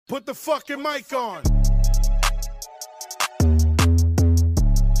Put the fucking mic on.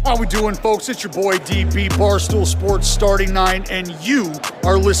 How we doing, folks? It's your boy DP, Barstool Sports Starting 9, and you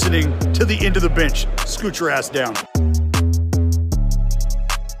are listening to the End of the Bench. Scoot your ass down.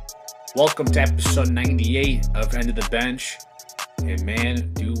 Welcome to episode 98 of End of the Bench. And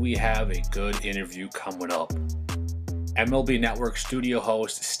man, do we have a good interview coming up. MLB Network Studio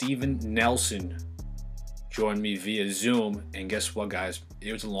Host Steven Nelson joined me via Zoom. And guess what, guys?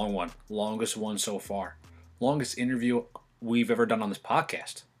 It was a long one. Longest one so far. Longest interview we've ever done on this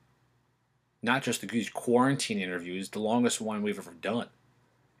podcast. Not just these quarantine interviews, the longest one we've ever done.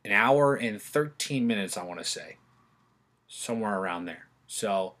 An hour and 13 minutes, I want to say. Somewhere around there.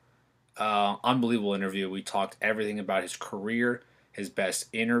 So, unbelievable interview. We talked everything about his career, his best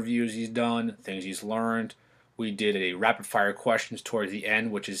interviews he's done, things he's learned. We did a rapid fire questions towards the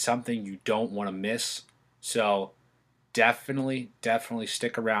end, which is something you don't want to miss. So definitely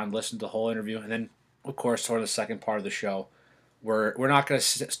stick around, listen to the whole interview. And then, of course, sort of the second part of the show. We're not going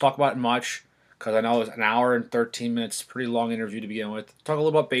to talk about it much because I know it's an hour and 13 minutes, pretty long interview to begin with. Talk a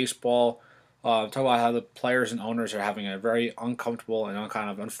little about baseball, talk about how the players and owners are having a very uncomfortable and kind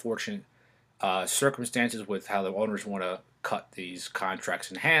of unfortunate circumstances with how the owners want to cut these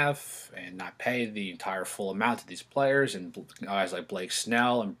contracts in half and not pay the entire full amount to these players, and guys like Blake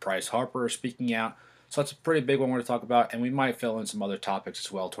Snell and Bryce Harper are speaking out. So that's a pretty big one we're going to talk about, and we might fill in some other topics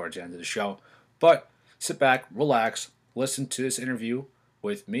as well towards the end of the show. But sit back, relax, listen to this interview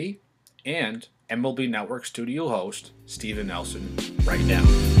with me and MLB Network Studio Host Steven Nelson right now.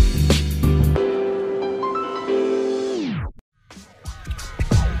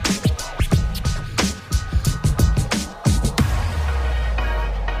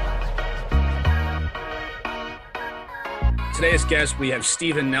 Today's guest, we have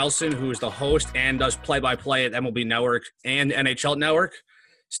Steven Nelson, who is the host and does play-by-play at MLB Network and NHL Network.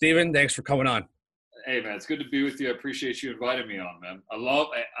 Steven, thanks for coming on. Hey, man, it's good to be with you. I appreciate you inviting me on, man. I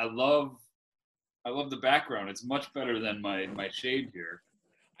love the background. It's much better than my shade here.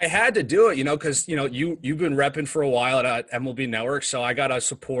 I had to do it, because you've been repping for a while at MLB Network, so I got to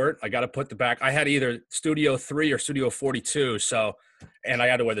support. I got to put the back. I had either Studio 3 or Studio 42, and I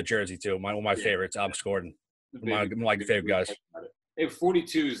had to wear the jersey too. One of my favorites, Alex Gordon. My favorite guys. Hey,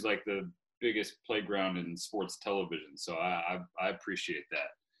 42 is like the biggest playground in sports television, so I appreciate that.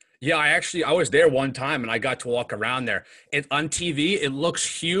 Yeah, I was there one time, and I got to walk around there. On TV, it looks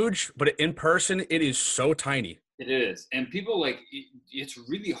huge, but in person, it is so tiny. It is, and people it's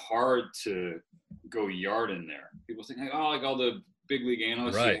really hard to go yard in there. People think, like all the big league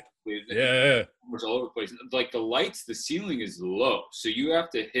analysts, right? Yeah, it's all over the place. Like the lights, the ceiling is low, so you have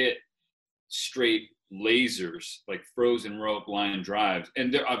to hit straight lasers, like frozen rope line drives,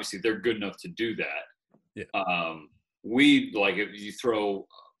 and they're good enough to do that. Yeah. If you throw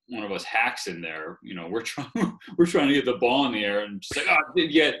one of us hacks in there, we're trying to get the ball in the air and just they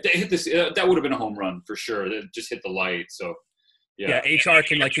hit this. That would have been a home run for sure. They just hit the light. So yeah, HR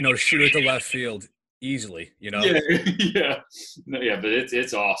can shoot at the left field easily. Yeah. But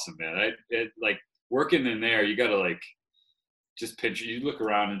it's awesome, man. Like working in there, you got to just pinch it. You look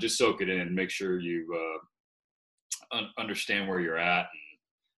around and just soak it in and make sure you understand where you're at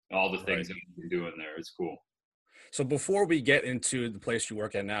and all the things that you can do in there. It's cool. So before we get into the place you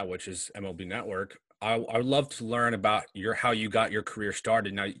work at now, which is MLB Network, I would love to learn about how you got your career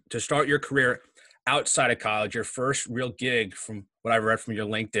started. Now, to start your career outside of college, your first real gig, from what I read from your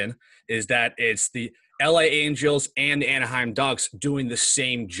LinkedIn, is that it's the LA Angels and the Anaheim Ducks doing the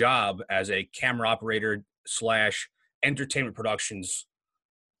same job as a camera operator / entertainment productions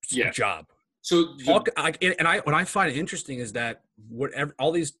job. So what I find it interesting is that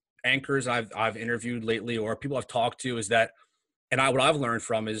all these anchors I've interviewed lately or people I've talked to is that, what I've learned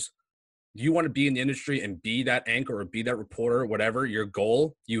from is, you want to be in the industry and be that anchor or be that reporter, whatever your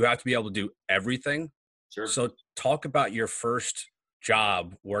goal, you have to be able to do everything. Sure. So talk about your first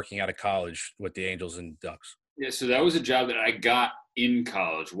job working out of college with the Angels and Ducks. Yeah, so that was a job that I got in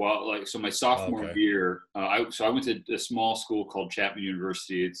college. So my sophomore year, I went to a small school called Chapman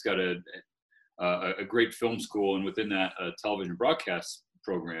University. It's got a great film school, and within that, a television broadcast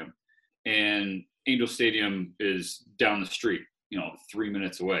program. And Angel Stadium is down the street, 3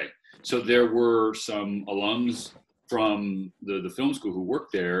 minutes away. So there were some alums from the film school who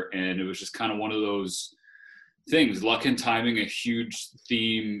worked there, and it was just kind of one of those things. Luck and timing, a huge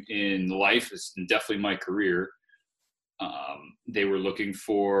theme in life, is definitely my career. They were looking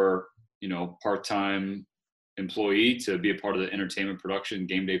for, part-time employee to be a part of the entertainment production,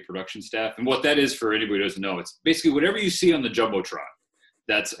 game day production staff. And what that is, for anybody who doesn't know, it's basically whatever you see on the Jumbotron.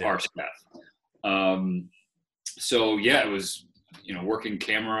 That's our staff. So yeah, it was working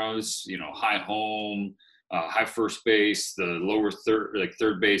cameras, high home, high first base, the lower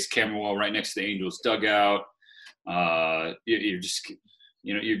third base camera wall right next to the Angels dugout. You're just,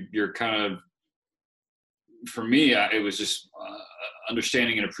 you're kind of, for me, it was just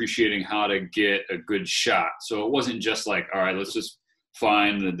understanding and appreciating how to get a good shot. So it wasn't just like, all right, let's just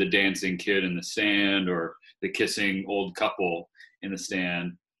find the dancing kid in the stand or the kissing old couple in the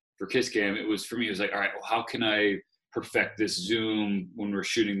stand for Kiss Cam. For me, it was like, all right, well, how can I perfect this zoom when we're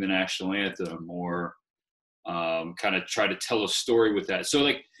shooting the national anthem, or kind of try to tell a story with that. So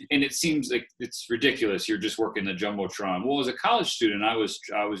like, and it seems like it's ridiculous. You're just working the Jumbotron. Well, as a college student, I was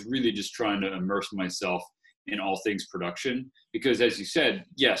really just trying to immerse myself in all things production, because as you said,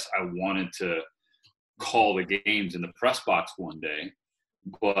 yes, I wanted to call the games in the press box one day,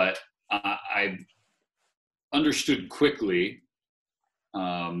 but I understood quickly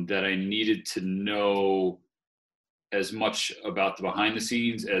that I needed to know as much about the behind the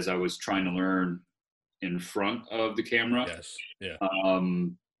scenes as I was trying to learn in front of the camera. Yes. Yeah.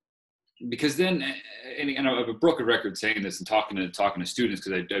 Because then, and I have a broken record saying this and talking to students,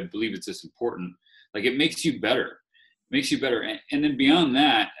 because I believe it's this important. Like, it makes you better. And then beyond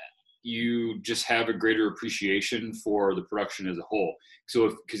that, you just have a greater appreciation for the production as a whole.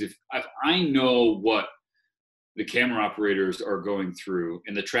 So if I know what the camera operators are going through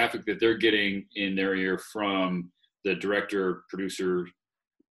and the traffic that they're getting in their ear from the director, producer,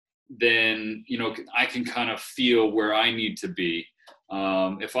 then, I can kind of feel where I need to be.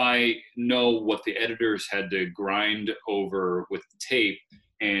 If I know what the editors had to grind over with the tape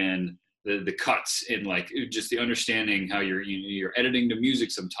and the cuts, and like just the understanding how you're editing to music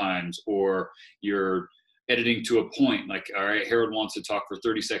sometimes, or you're editing to a point, like, all right, Harold wants to talk for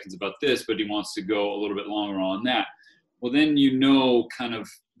 30 seconds about this, but he wants to go a little bit longer on that. Well, then kind of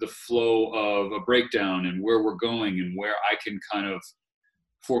the flow of a breakdown and where we're going and where I can kind of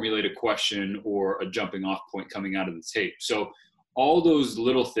formulate a question or a jumping off point coming out of the tape. So all those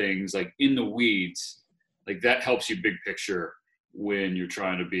little things, like in the weeds, like that helps you big picture when you're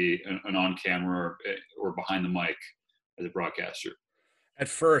trying to be an on camera or behind the mic as a broadcaster. At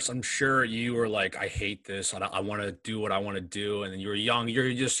first, I'm sure you were like, I hate this. I want to do what I want to do. And then you're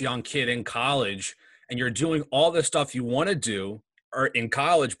just a young kid in college, and you're doing all the stuff you want to do or in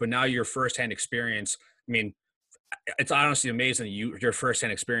college, but now your firsthand experience. I mean, it's honestly amazing that your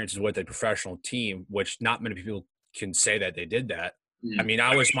firsthand experience is with a professional team, which not many people can say that they did that. I mean,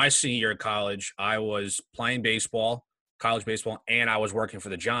 my senior year of college, I was playing college baseball, and I was working for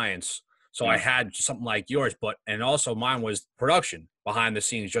the Giants. So I had something like yours, and also mine was production behind the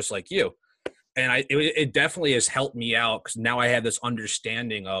scenes, just like you. And it definitely has helped me out, because now I have this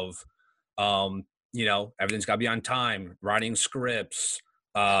understanding of, everything's got to be on time, writing scripts,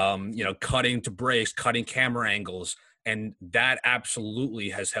 cutting to breaks, cutting camera angles. And that absolutely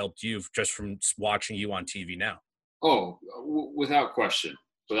has helped you just from watching you on TV now. Oh, without question,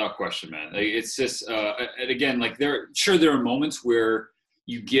 man. Like, it's just, and again, like there are moments where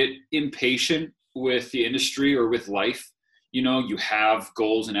you get impatient with the industry or with life. You have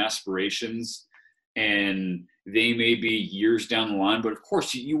goals and aspirations, and they may be years down the line, but of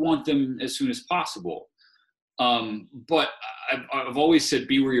course you want them as soon as possible. But I've always said,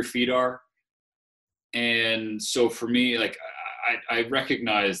 be where your feet are. And so for me, like, I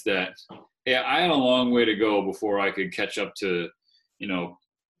recognize that, I had a long way to go before I could catch up to,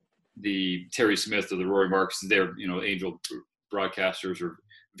 the Terry Smith or the Rory Marks, they're, Angel broadcasters, or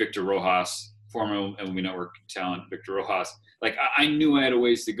Victor Rojas, former MLB Network talent, Victor Rojas. Like, I knew I had a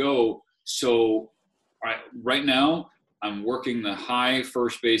ways to go. So right now I'm working the high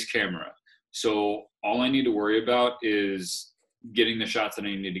first base camera. So all I need to worry about is getting the shots that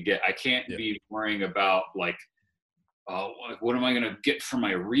I need to get. I can't be worrying about like, what am I going to get from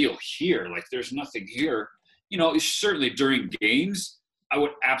my reel here? Like, there's nothing here. Certainly during games, I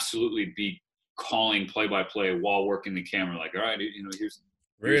would absolutely be calling play-by-play while working the camera. Like, all right, here's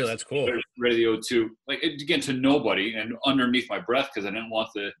really, that's cool. Ready the 0-2. Like, again, to nobody and underneath my breath, because I didn't want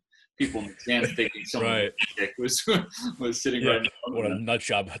the people in the stands thinking someone was sitting right in front What of a them. nut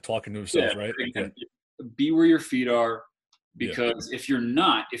job talking to himself, right? Be where your feet are. Because if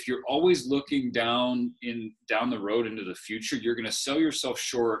you're always looking down the road into the future, you're going to sell yourself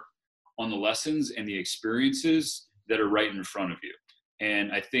short on the lessons and the experiences that are right in front of you.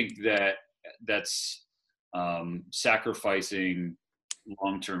 And I think that's sacrificing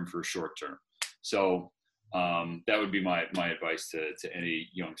long-term for short-term. So that would be my advice to any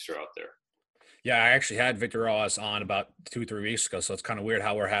youngster out there. Yeah, I actually had Victor Ross on about 2-3 weeks ago, so it's kind of weird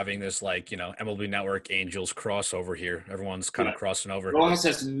how we're having this MLB Network Angels crossover here. Everyone's kind of crossing over. Ross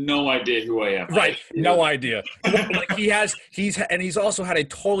has no idea who I am. Right, no idea. Well, like he's also had a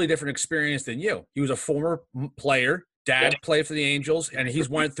totally different experience than you. He was a former player. Dad played for the Angels, and he's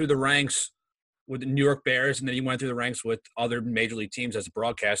went through the ranks with the New York Bears, and then he went through the ranks with other major league teams as a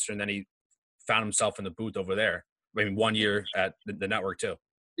broadcaster, and then he found himself in the booth over there. I mean, 1 year at the network too.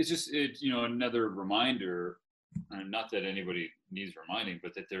 It's just another reminder, not that anybody needs reminding,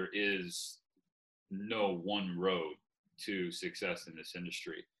 but that there is no one road to success in this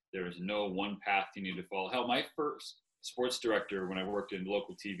industry. There is no one path you need to follow. Hell, my first sports director when I worked in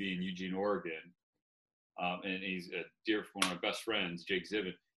local TV in Eugene, Oregon, and he's one of my best friends, Jake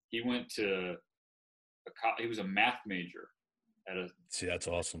Zivin. He went to he was a math major at a. See, that's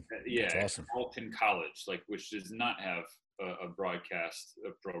awesome. Yeah, that's awesome. Carleton College, which does not have a broadcast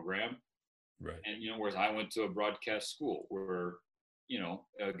program, right? And whereas I went to a broadcast school where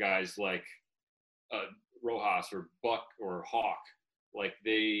guys like Rojas or Buck or Hawk,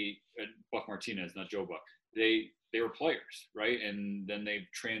 Buck Martinez, not Joe Buck, they were players, right? And then they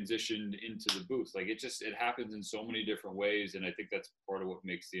transitioned into the booth. It happens in so many different ways, and I think that's part of what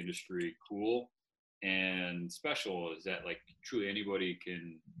makes the industry cool and special, is that truly anybody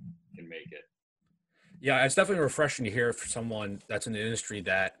can make it. Yeah, it's definitely refreshing to hear for someone that's in the industry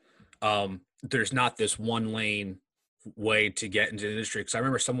that there's not this one lane way to get into the industry. Because I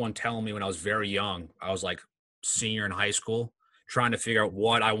remember someone telling me when I was very young, I was senior in high school, trying to figure out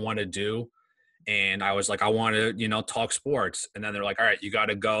what I want to do. And I was I want to, talk sports. And then they're like, all right, you got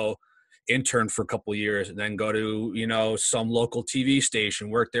to go intern for a couple of years and then go to, some local TV station,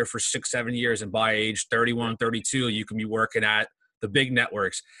 work there for 6-7 years. And by age 31, 32, you can be working at the big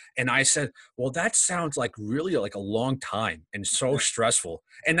networks. And I said, well, that sounds really a long time and so stressful.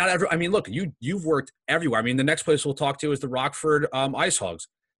 And look, you've worked everywhere. I mean, the next place we'll talk to is the Rockford Ice Hogs.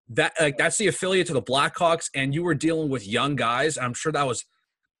 That's the affiliate to the Blackhawks. And you were dealing with young guys. I'm sure that was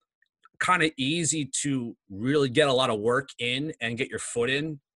kind of easy to really get a lot of work in and get your foot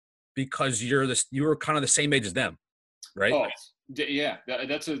in because you were kind of the same age as them, right? Oh, yeah.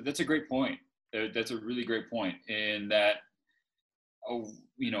 That's a great point. That's a really great point. In that,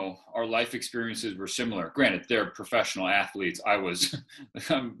 our life experiences were similar. Granted, they're professional athletes. I'm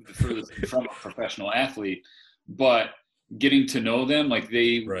the furthest from a professional athlete, but getting to know them,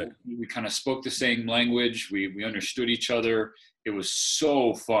 we kind of spoke the same language. We understood each other. It was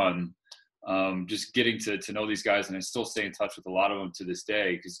so fun. Just getting to know these guys, and I still stay in touch with a lot of them to this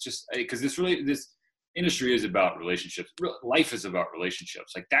day. Because this industry is about relationships. Life is about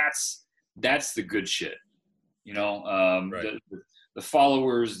relationships. That's the good shit. Right. The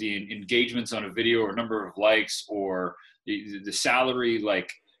followers, the engagements on a video, or number of likes, or the salary.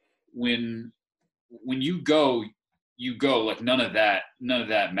 When you go, none of that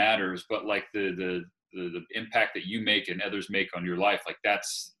matters. But the impact that you make and others make on your life,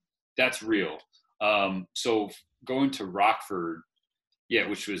 that's real. So going to Rockford,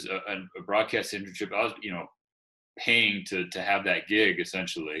 which was a broadcast internship, I was paying to have that gig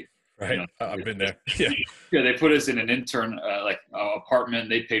essentially. Right. I've been there. Yeah. Yeah. They put us in an intern apartment.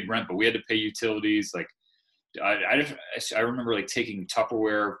 They paid rent, but we had to pay utilities. I remember taking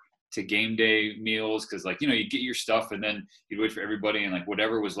Tupperware to game day meals because you get your stuff and then you'd wait for everybody and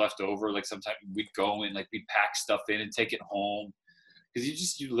whatever was left over. Sometimes we'd go and we'd pack stuff in and take it home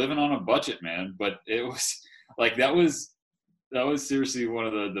because you're living on a budget, man. But it was that was seriously one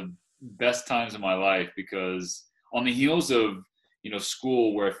of the best times of my life, because on the heels of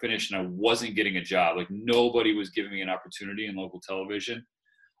school where I finished and I wasn't getting a job. Nobody was giving me an opportunity in local television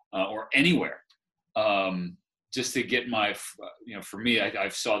or anywhere. Just to get my, for me, I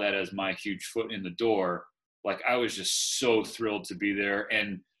saw that as my huge foot in the door. I was just so thrilled to be there.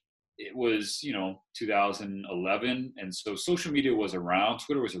 And it was, 2011. And so social media was around,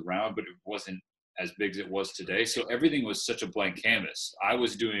 Twitter was around, but it wasn't as big as it was today. So everything was such a blank canvas. I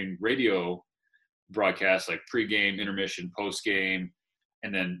was doing radio broadcasts pregame, intermission, postgame,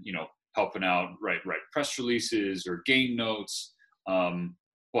 and then helping out write press releases or game notes.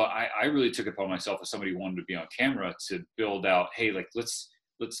 But I really took it upon myself as somebody who wanted to be on camera to build out, hey, let's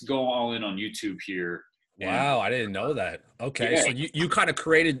go all in on YouTube here. Wow, I didn't know that. Okay, yeah. So you kind of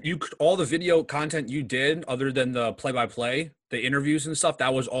created all the video content you did, other than the play-by-play, the interviews and stuff.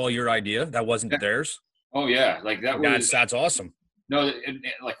 That was all your idea. That wasn't theirs. Oh yeah, that's awesome. No,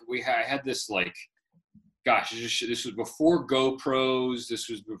 I had this gosh, this was before GoPros. This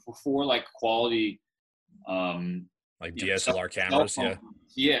was before quality, DSLR cameras.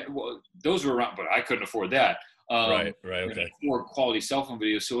 Yeah. Well, those were around, but I couldn't afford that. Right. Okay. Before quality cell phone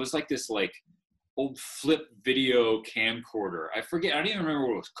videos, so it was this old flip video camcorder. I forget. I don't even remember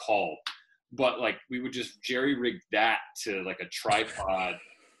what it was called. But like we would just jerry rig that to like a tripod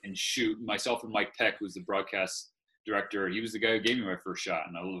and shoot. Myself and Mike Peck, who's the broadcast director, he was the guy who gave me my first shot,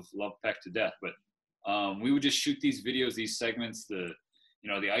 and I love Peck to death. But we would just shoot these videos, these segments, the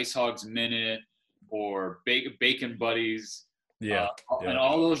Ice Hogs Minute or Bacon Buddies. Yeah. And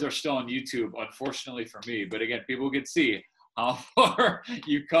all those are still on YouTube, unfortunately for me. But again, people can see how far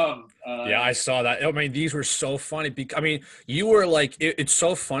you come. Yeah, I saw that. I mean, these were so funny. I mean, you were like, it's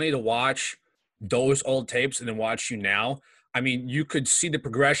so funny to watch those old tapes and then watch you now. I mean, you could see the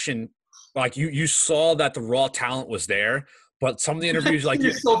progression. Like you saw that the raw talent was there. But some of the interviews, like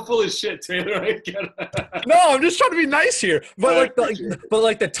you're so full of shit, Taylor. I get it. No, I'm just trying to be nice here. But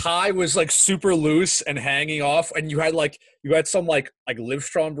like the tie was like super loose and hanging off, and you had some like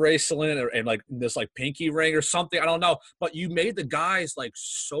Livestrong bracelet and like this like pinky ring or something. I don't know, but you made the guys like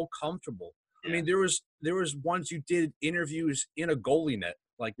so comfortable. Yeah. I mean, there was ones you did interviews in a goalie net,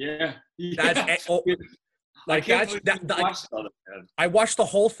 like that's. I watched the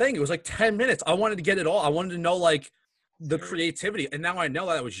whole thing. It was like 10 minutes. I wanted to get it all. I wanted to know like the creativity. And now I know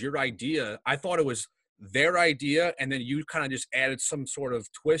that it was your idea. I thought it was their idea, and then you kind of just added some sort of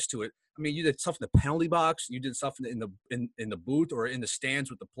twist to it. I mean, you did stuff in the penalty box. You did stuff in the booth or in the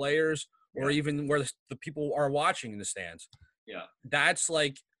stands with the players, or even where the people are watching in the stands. Yeah. That's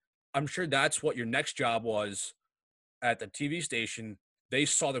like, I'm sure that's what your next job was at the TV station. They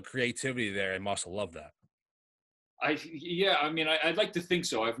saw the creativity there and must have loved that. I'd like to think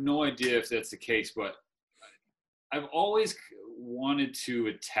so. I have no idea if that's the case, but I've always wanted to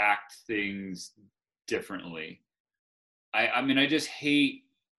attack things differently. I just hate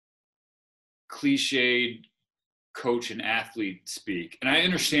cliched coach and athlete speak. And I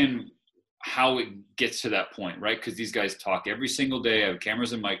understand how it gets to that point, right? Because these guys talk every single day, have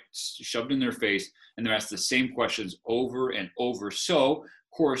cameras and mics shoved in their face, and they're asked the same questions over and over. So,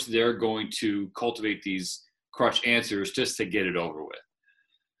 of course, they're going to cultivate these crutch answers just to get it over with.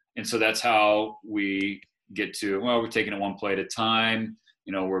 And so that's how we get to, we're taking it one play at a time.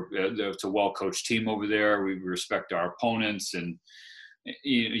 It's a well-coached team over there. We respect our opponents and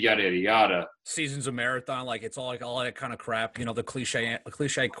yada, yada, yada. Season's a marathon. Like it's all that kind of crap, the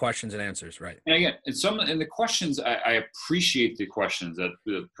cliche questions and answers. Right. And again, and the questions, I appreciate the questions that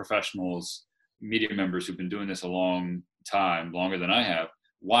the professionals, media members who've been doing this a long time, longer than I have,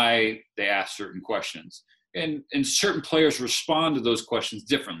 why they ask certain questions. And certain players respond to those questions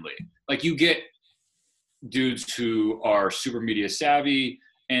differently. Like you get dudes who are super media savvy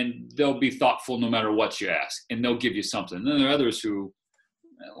and they'll be thoughtful no matter what you ask, and they'll give you something. And then there are others who,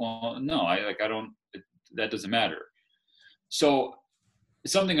 well, no, that doesn't matter. So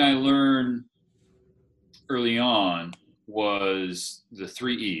something I learned early on was the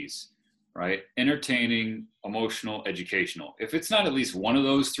 3 E's, right? Entertaining, emotional, educational. If it's not at least one of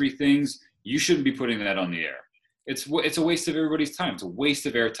those 3 things, you shouldn't be putting that on the air. It's a waste of everybody's time. It's a waste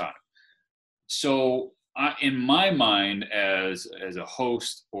of airtime. So in my mind, as a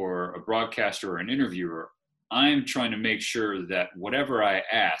host or a broadcaster or an interviewer, I'm trying to make sure that whatever I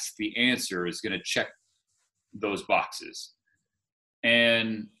ask, the answer is going to check those boxes.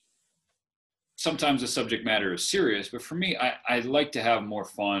 And sometimes the subject matter is serious, but for me, I like to have more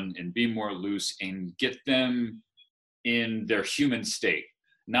fun and be more loose and get them in their human state,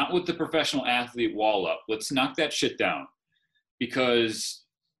 not with the professional athlete wall up. Let's knock that shit down, because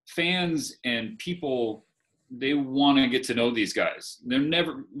fans and people, they want to get to know these guys. They're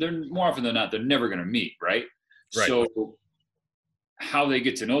more often than not, they're never going to meet. Right. So how they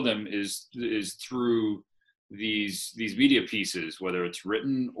get to know them is through these media pieces, whether it's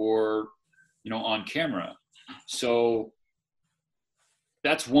written or, on camera. So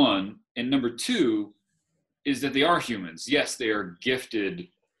that's one. And number 2 is that they are humans. Yes, they are gifted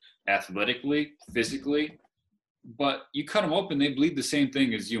athletically, physically, but you cut them open, they bleed the same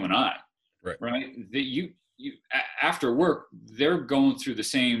thing as you and I. Right? You after work, they're going through the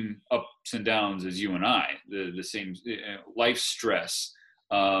same ups and downs as you and I, the same life stress,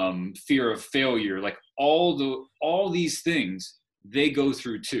 fear of failure, like all these things they go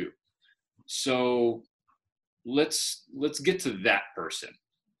through too. So let's get to that person.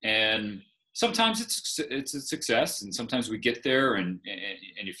 And sometimes it's a success, and sometimes we get there and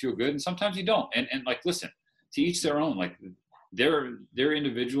you feel good, and sometimes you don't. And like, listen, to each their own. Like they're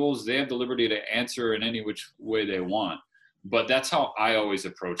individuals. They have the liberty to answer in any which way they want. But that's how I always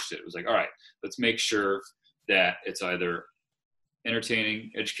approached it. It was like, all right, let's make sure that it's either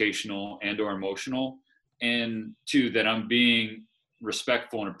entertaining, educational, and or emotional. And 2, that I'm being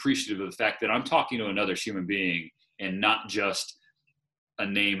respectful and appreciative of the fact that I'm talking to another human being and not just a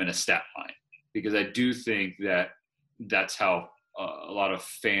name and a stat line. because I do think that that's how a lot of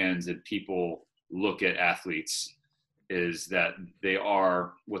fans and people look at athletes, is that they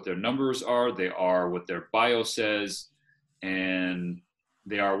are what their numbers are, they are what their bio says, and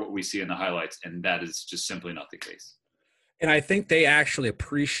they are what we see in the highlights, and that is just simply not the case. And I think they actually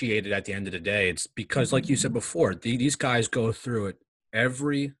appreciate it at the end of the day. It's because, like you said before, these guys go through it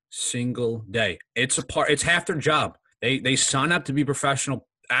every single day. It's half their job. They sign up to be a professional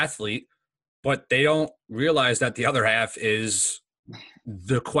athlete, but they don't realize that the other half is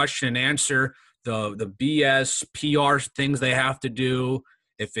the question and answer, the BS PR things they have to do.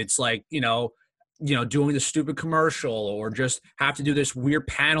 If it's like, doing the stupid commercial, or just have to do this weird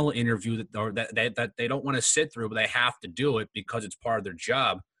panel interview that they don't want to sit through, but they have to do it because it's part of their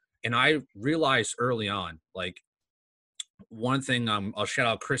job. And I realized early on, like, one thing, I'll shout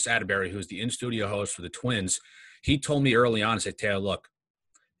out Chris Atterbury, who's the in-studio host for the Twins. He told me early on, said, Taylor, look,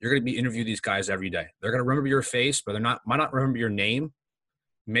 you're going to be interviewing these guys every day. They're going to remember your face, but might not remember your name.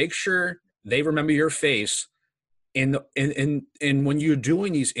 Make sure they remember your face. And when you're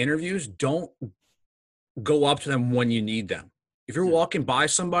doing these interviews, don't go up to them when you need them. If you're walking by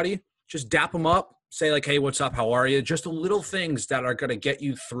somebody, just dap them up, say like, hey, what's up? How are you? Just the little things that are going to get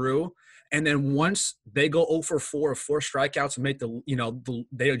you through. And then once they go 0 for 4 or 4 strikeouts and make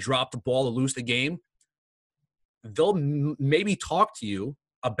they drop the ball to lose the game, they'll maybe talk to you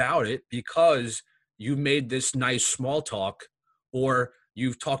about it because you made this nice small talk, or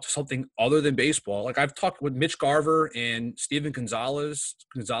you've talked to something other than baseball. Like, I've talked with Mitch Garver and Steven Gonzalez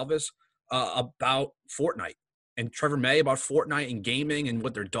about Fortnite, and Trevor May about Fortnite and gaming and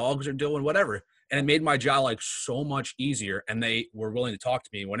what their dogs are doing, whatever. And it made my job like so much easier, and they were willing to talk to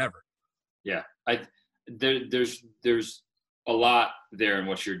me whenever. Yeah, there's a lot there in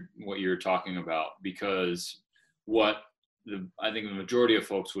what you're talking about, because what I think the majority of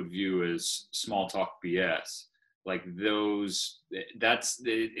folks would view as small talk BS, like it's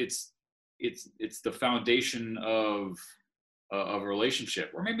the foundation of a relationship,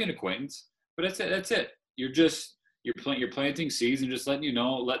 or maybe an acquaintance, but that's it. You're planting seeds and just letting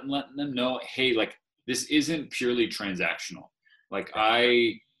them know, hey, like, this isn't purely transactional. Like,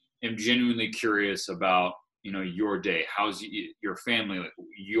 I am genuinely curious about, your day, how's your family, like,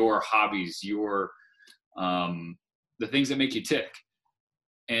 your hobbies, your the things that make you tick.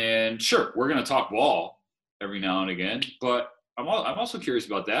 And sure, we're gonna talk ball every now and again, but I'm also curious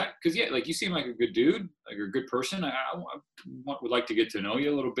about that, because like, you seem like a good dude, like, you're a good person. I would like to get to know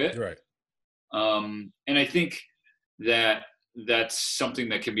you a little bit. Right. And I think that that's something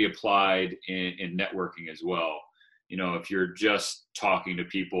that can be applied in networking as well. If you're just talking to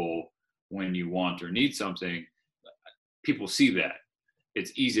people when you want or need something, people see that.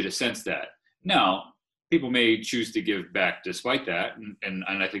 It's easy to sense that. Now, people may choose to give back despite that, and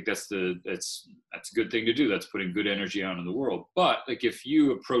I think that's a good thing to do. That's putting good energy out in the world. But like, if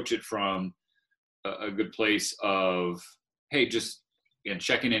you approach it from a good place of, hey, just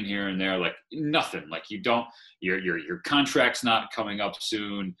checking in here and there, like nothing, like your contract's not coming up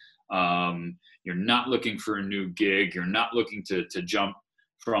soon. You're not looking for a new gig. You're not looking to jump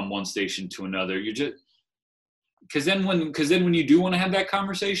from one station to another. You're just, because then when you do want to have that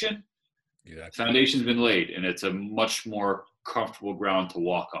conversation, the foundation's been laid, and it's a much more comfortable ground to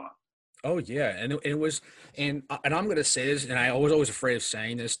walk on. Oh yeah, and it was, and I'm going to say this, and I was always afraid of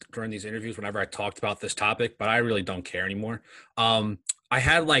saying this during these interviews whenever I talked about this topic, but I really don't care anymore. I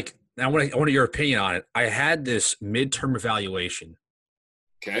had I want your opinion on it. I had this midterm evaluation,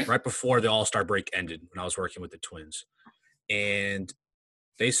 okay, right before the All-Star break ended when I was working with the Twins, and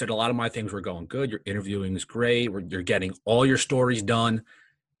they said a lot of my things were going good. Your interviewing is great. You're getting all your stories done.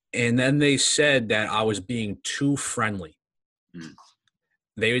 And then they said that I was being too friendly. Mm.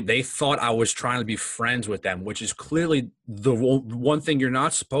 They thought I was trying to be friends with them, which is clearly the one thing you're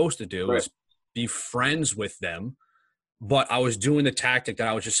not supposed to do, right, is be friends with them. But I was doing the tactic that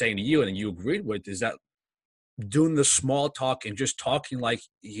I was just saying to you, and you agreed with, is that doing the small talk and just talking like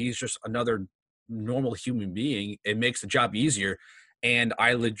he's just another normal human being, it makes the job easier. And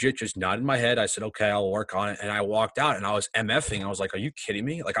I legit just nodded my head. I said, okay, I'll work on it. And I walked out, and I was MFing. I was like, are you kidding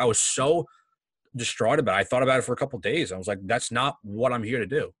me? Like, I was so distraught about it. I thought about it for a couple of days. I was like, that's not what I'm here to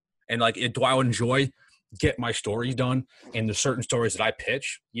do. And like, do I enjoy get my stories done and the certain stories that I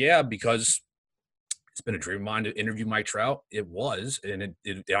pitch? Yeah, because it's been a dream of mine to interview Mike Trout. It was, and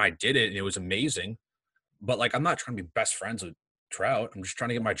I did it, and it was amazing. But like, I'm not trying to be best friends with Trout. I'm just trying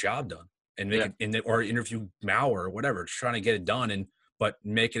to get my job done. And make it, or interview Mauer or whatever. Just trying to get it done, but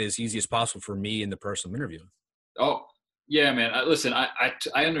make it as easy as possible for me and the person I'm interviewing. Oh, yeah, man. Listen, I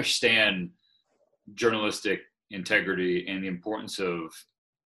understand journalistic integrity and the importance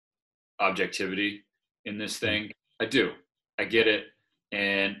objectivity in this thing. I do. I get it.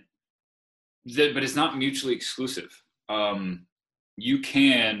 But it's not mutually exclusive. You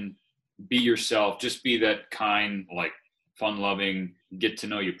can be yourself, just be that kind, like fun-loving, get to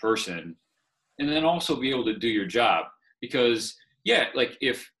know you person, and then also be able to do your job. Because like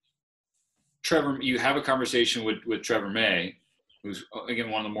if you have a conversation with Trevor May, who's again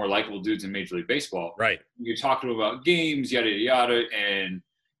one of the more likable dudes in Major League Baseball. Right. You talk to him about games, yada yada yada, and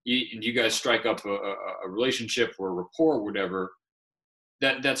you guys strike up a relationship or a rapport or whatever.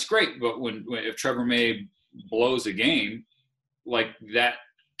 That's great. But when if Trevor May blows a game, like that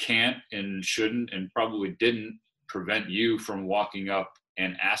can't and shouldn't and probably didn't prevent you from walking up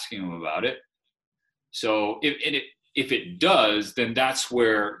and asking him about it. So if it does, then that's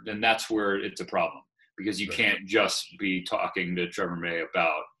where it's a problem, because you can't just be talking to Trevor May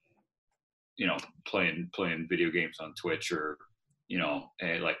about, playing video games on Twitch or,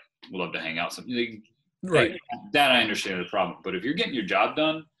 hey, like, we'd love to hang out something. Right. Hey, that I understand the problem. But if you're getting your job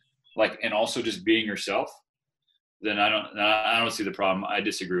done, like, and also just being yourself, then I don't see the problem. I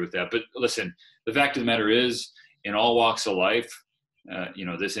disagree with that. But listen, the fact of the matter is, in all walks of life,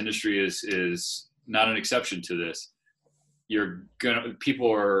 this industry is not an exception to this.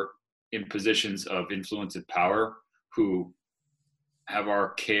 People are in positions of influence and power who have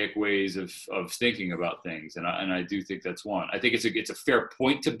archaic ways of thinking about things, and I do think that's one. I think it's a fair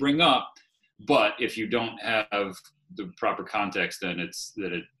point to bring up, but if you don't have the proper context, then it's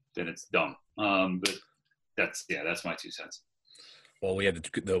dumb. But that's my 2 cents. Well, we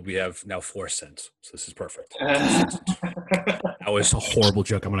have now 4 cents, so this is perfect. That was a horrible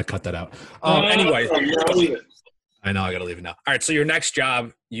joke. I'm going to cut that out. Anyway, I know I got to leave it now. All right, so your next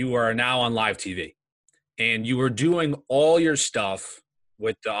job, you are now on live TV, and you were doing all your stuff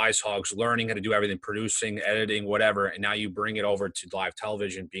with the Ice Hogs, learning how to do everything, producing, editing, whatever, and now you bring it over to live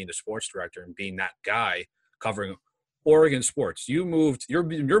television, being the sports director and being that guy covering Oregon sports. You're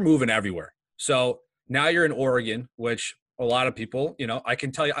moving everywhere. So now you're in Oregon, which a lot of people, I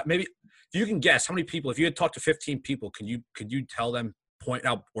can tell you, maybe if you can guess how many people, if you had talked to 15 people, could you tell them, point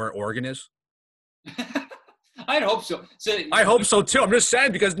out where Oregon is? I'd hope so. I hope so too. I'm just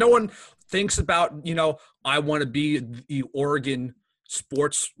saying, because no one thinks about, I want to be the Oregon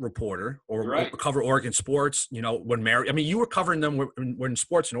sports reporter or cover Oregon sports. When you were covering them when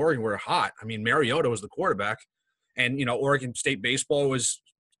sports in Oregon were hot. I mean, Mariota was the quarterback, and Oregon State baseball was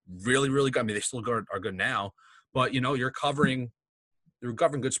really, really good. I mean, they still are good now, but you're covering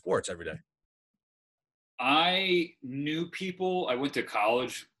good sports every day. I knew people. I went to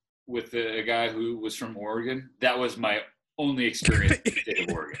college with a guy who was from Oregon. That was my only experience in the state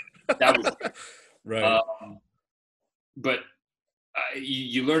of Oregon. That was right. But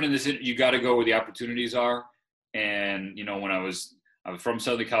you learn in this, you got to go where the opportunities are. And when I was from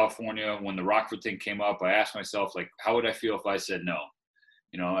Southern California, when the Rockford thing came up, I asked myself, like, how would I feel if I said no?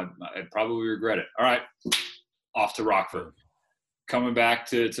 I'd probably regret it. All right, off to Rockford. Coming back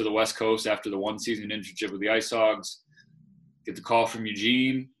to the West Coast after the 1-season internship with the Ice Hogs, get the call from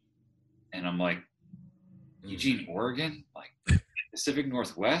Eugene, and I'm like, Eugene, Oregon? Like, Pacific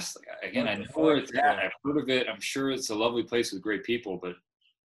Northwest? Like, again, I know where it's at. I've heard of it. I'm sure it's a lovely place with great people,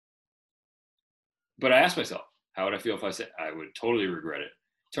 but I asked myself, how would I feel if I said I would totally regret it?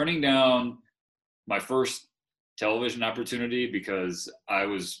 Turning down my first television opportunity because I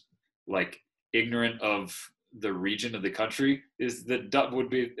was like ignorant of the region of the country it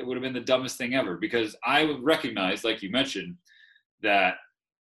would have been the dumbest thing ever, because I would recognize, like you mentioned, that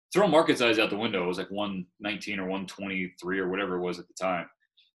throw market size out the window. It was like 119 or 123 or whatever it was at the time.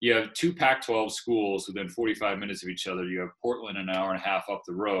 You have 2 Pac-12 schools within 45 minutes of each other. You have Portland an hour and a half up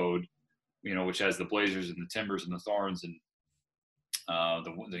the road, which has the Blazers and the Timbers and the Thorns and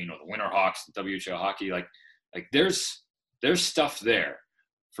the Winterhawks, the WHL hockey. Like there's stuff there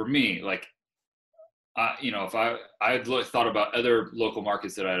for me. Like, if I had thought about other local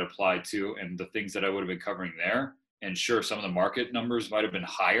markets that I'd applied to and the things that I would have been covering there, and sure, some of the market numbers might have been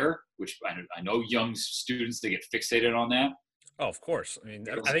higher, which I know young students, they get fixated on that. Oh, of course. I mean,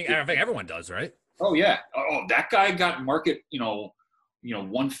 I think everyone does, right? Oh yeah. Oh, that guy got market,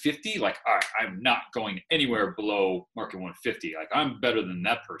 150. Like, all right, I'm not going anywhere below market 150. Like, I'm better than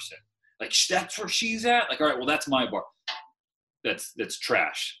that person. Like, that's where she's at. Like, all right, well, that's my bar. That's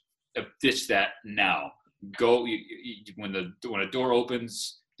trash. Ditch that now. Go when a door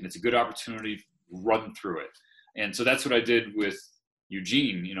opens and it's a good opportunity, run through it. And so that's what I did with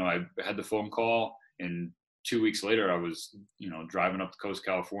Eugene. I had the phone call, and 2 weeks later, I was driving up to Coast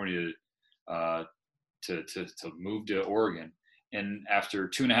California to move to Oregon. And after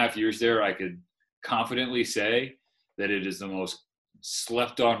 2.5 years there, I could confidently say that it is the most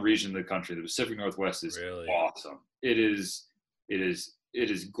slept on region of the country. The Pacific Northwest is awesome. It is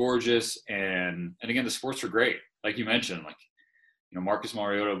gorgeous. And again, the sports are great. Like you mentioned, like, you know, Marcus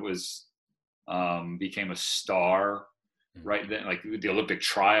Mariota became a star right then, like the Olympic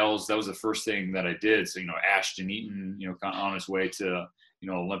trials. That was the first thing that I did. So, you know, Ashton Eaton, you know, kind of on his way to, you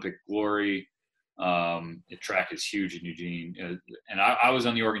know, Olympic glory. The track is huge in Eugene. And I was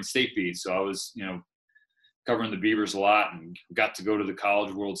on the Oregon State beat. So I was, you know, covering the Beavers a lot and got to go to the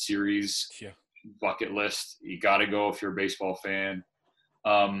College World Series. Bucket list. You got to go if you're a baseball fan.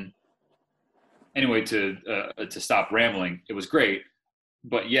 Anyway, to stop rambling, it was great.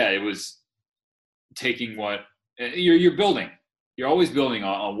 But yeah, it was taking what you're building. You're always building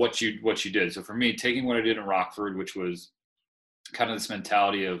on what you did. So for me, taking what I did in Rockford, which was kind of this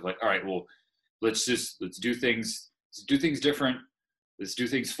mentality of like, all right, well, let's do things different. Let's do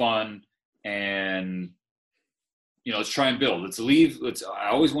things fun, and you know, let's try and build. I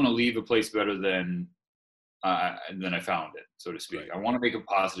always want to leave a place better than I found it, so to speak. Right. I want to make a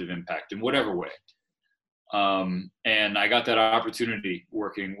positive impact in whatever way. And I got that opportunity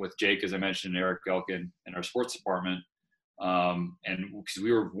working with Jake, as I mentioned, and Eric Elkin in our sports department. And because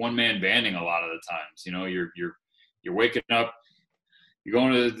we were one-man banding a lot of the times, you know, you're waking up, you're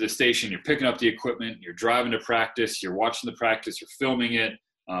going to the station, you're picking up the equipment, you're driving to practice, you're watching the practice, you're filming it,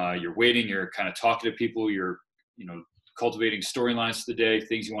 you're waiting, you're kind of talking to people, you're, you know, cultivating storylines for the day,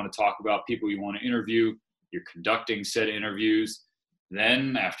 things you want to talk about, people you want to interview, you're conducting said interviews.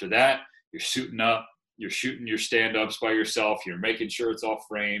 Then after that, you're suiting up, you're shooting your stand-ups by yourself, you're making sure it's all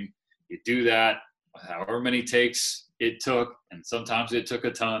framed. You do that however many takes it took, and sometimes it took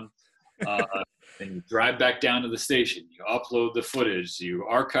a ton. Then you drive back down to the station, you upload the footage, you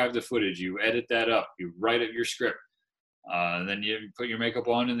archive the footage, you edit that up, you write up your script, and then you put your makeup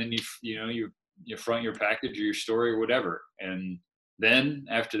on, and then you front your package or your story or whatever. And then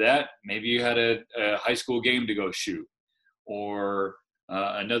after that, maybe you had a high school game to go shoot, or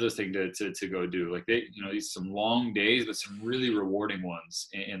another thing to go do. Like these some long days, but some really rewarding ones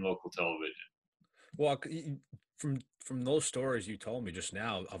in local television. Well, from those stories you told me just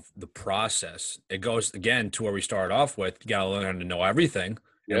now of the process, it goes again to where we started off with. You got to learn how to know everything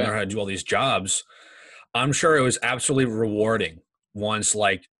and learn how to do all these jobs. I'm sure it was absolutely rewarding once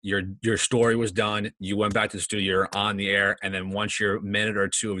like your story was done, you went back to the studio, you're on the air, and then once your minute or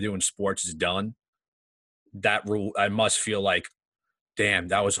two of doing sports is done, I must feel like, damn,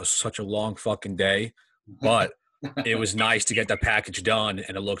 that was such a long fucking day, but it was nice to get the package done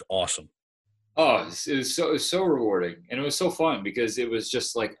and it looked awesome. Oh, it was so rewarding, and it was so fun because it was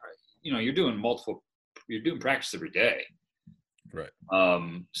just like, you know, you're doing practice every day. Right.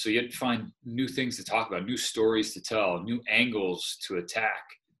 So you had to find new things to talk about, new stories to tell, new angles to attack.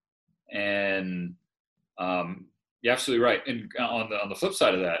 And you're absolutely right. And on the flip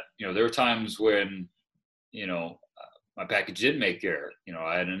side of that, you know, there were times when, you know, my package didn't make error. You know,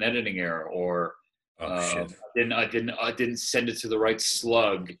 I had an editing error, or I didn't send it to the right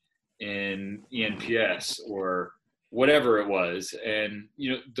slug in ENPS or whatever it was. And,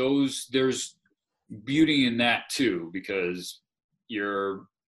 you know, there's beauty in that too, because you're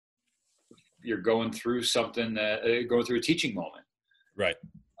going through something going through a teaching moment. Right.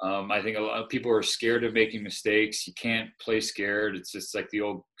 I think a lot of people are scared of making mistakes. You can't play scared. It's just like the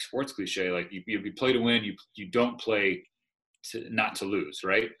old sports cliche, like you play to win, you don't play not to lose,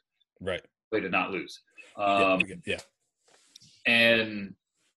 right? Right. Play to not lose. Yeah. And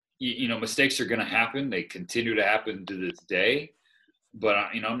you know, mistakes are going to happen. They continue to happen to this day,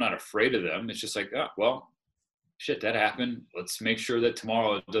 but you know, I'm not afraid of them. It's just like, oh, well, shit, that happened. Let's make sure that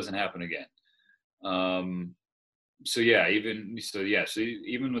tomorrow it doesn't happen again. So even with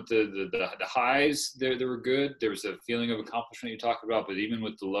the highs, they were good. There was a feeling of accomplishment you talked about, but even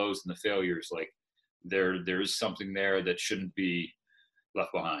with the lows and the failures, like there's something there that shouldn't be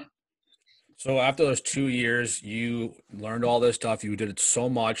left behind. So after those 2 years, you learned all this stuff. You did it so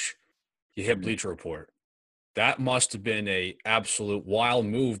much. You hit Bleacher Report. That must have been a absolute wild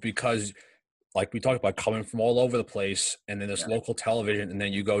move because, like we talked about, coming from all over the place, and then this local television, and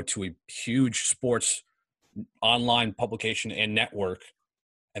then you go to a huge sports online publication and network,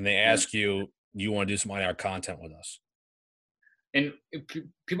 and they ask you want to do some on-air content with us. And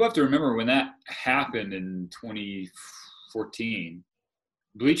people have to remember when that happened in 2014,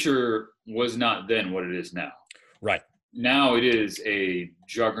 Bleacher was not then what it is now. Right. Now it is a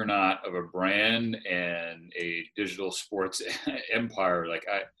juggernaut of a brand and a digital sports empire. Like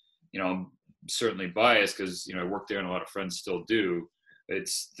I'm certainly biased because, you know, I work there and a lot of friends still do.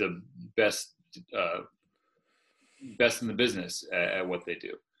 It's the best in the business at what they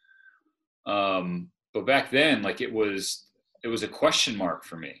do. But back then, like, it was it was a question mark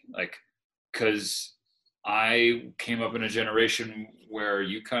for me, like, because I came up in a generation where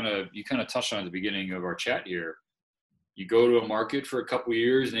you kind of touched on at the beginning of our chat here. You go to a market for a couple of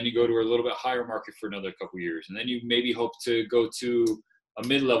years, and then you go to a little bit higher market for another couple of years, and then you maybe hope to go to a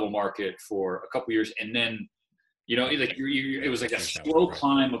mid-level market for a couple of years, and then, you know, like it was like a slow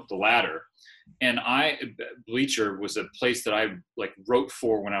climb up the ladder. And Bleacher was a place that I like wrote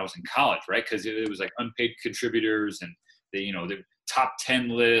for when I was in college, right? Because it was like unpaid contributors, and the top 10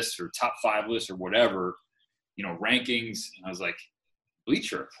 lists or top 5 lists or whatever, you know, rankings. And I was like,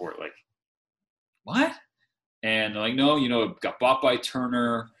 Bleacher Report, like, what? And they're like, no, you know, it got bought by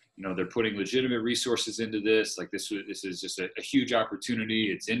Turner. You know, they're putting legitimate resources into this. Like, this is just a huge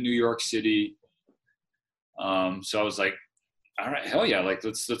opportunity. It's in New York City. So I was like, all right, hell yeah, like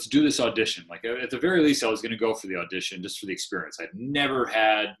let's do this audition. Like, at the very least, I was going to go for the audition just for the experience. I'd never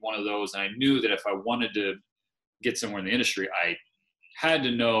had one of those, and I knew that if I wanted to get somewhere in the industry, I had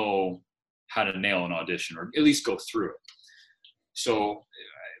to know how to nail an audition, or at least go through it. So I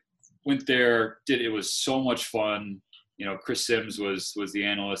went there, it was so much fun. You know, Chris Sims was the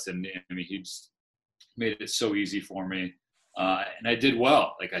analyst, and I mean, he just made it so easy for me. And I did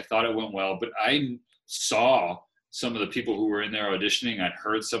well. Like, I thought it went well, but I saw some of the people who were in there auditioning. I'd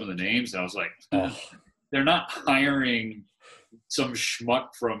heard some of the names, and I was like, they're not hiring some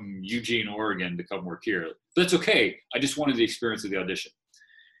schmuck from Eugene, Oregon to come work here. But that's okay. I just wanted the experience of the audition.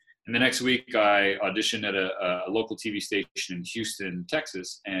 And the next week, I auditioned at a local TV station in Houston,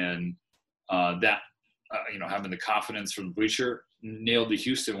 Texas, and you know, having the confidence from Bleacher, nailed the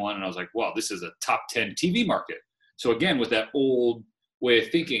Houston one, and I was like, wow, this is a top 10 TV market. So again, with that old way of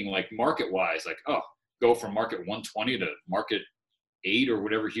thinking, like market-wise, like, oh, go from market 120 to market 8 or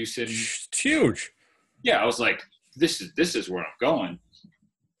whatever Houston. It's huge. Yeah, I was like, this is where I'm going.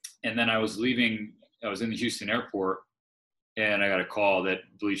 And then I was in the Houston airport, and I got a call that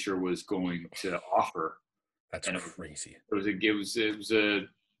Bleacher was going to offer. That's crazy. It was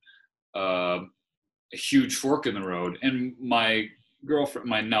a huge fork in the road. And my girlfriend,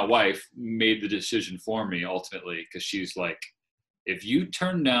 my now wife, made the decision for me ultimately, because she's like, if you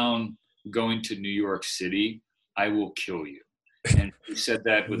turn down going to New York City, I will kill you. And she said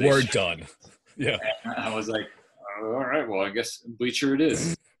that with word done. Yeah. And I was like, all right, well, I guess Bleacher it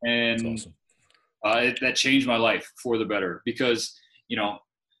is. And that's awesome. That changed my life for the better, because, you know,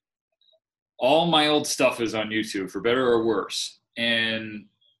 all my old stuff is on YouTube, for better or worse. And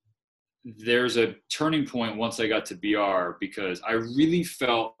there's a turning point once I got to BR, because I really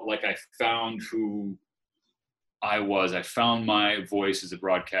felt like I found who I was. I found my voice as a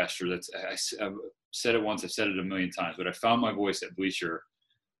broadcaster. I've said it once, I've said it a million times, but I found my voice at Bleacher.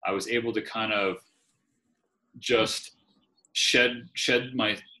 I was able to kind of just shed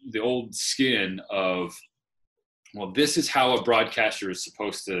the old skin of, well, this is how a broadcaster is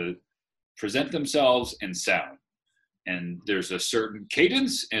supposed to present themselves and sound. And there's a certain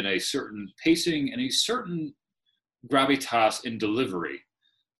cadence and a certain pacing and a certain gravitas in delivery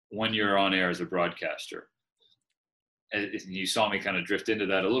when you're on air as a broadcaster. And you saw me kind of drift into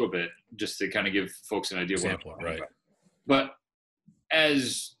that a little bit, just to kind of give folks an idea of what I'm talking about. But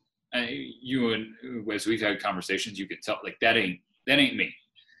as as we've had conversations, you can tell, like, that ain't me.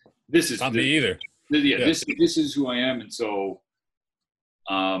 This is not me either. Yeah. This is who I am. And so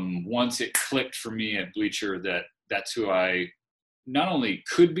once it clicked for me at Bleacher that that's who I not only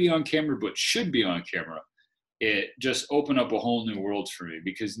could be on camera, but should be on camera, it just opened up a whole new world for me,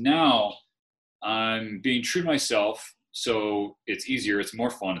 because now I'm being true to myself. So it's easier, it's more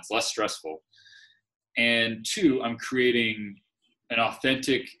fun, it's less stressful. And 2, I'm creating an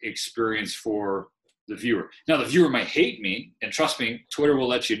authentic experience for the viewer. Now, the viewer might hate me, and trust me, Twitter will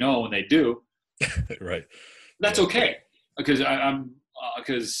let you know when they do. Right. That's okay, because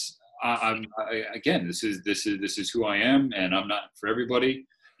again, this is who I am, and I'm not for everybody.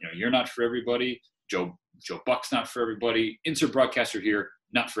 You know, you're not for everybody. Joe Buck's not for everybody. Insert broadcaster here,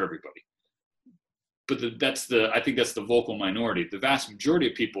 not for everybody. But I think that's the vocal minority. The vast majority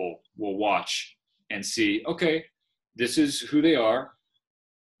of people will watch and see, okay, this is who they are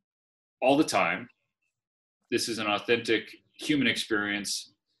all the time. This is an authentic human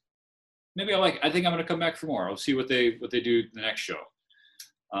experience. Maybe I think I'm going to come back for more. I'll see what they do the next show.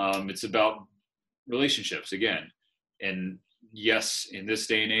 It's about relationships again. And yes, in this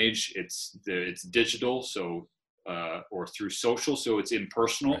day and age, it's digital, so or through social, so it's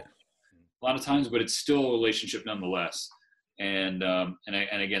impersonal. Right. A lot of times, but it's still a relationship nonetheless. And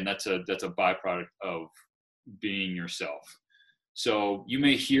again, that's a byproduct of being yourself. So you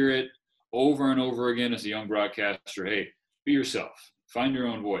may hear it over and over again as a young broadcaster. Hey, be yourself. Find your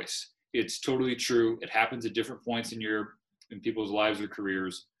own voice. It's totally true. It happens at different points in your in people's lives or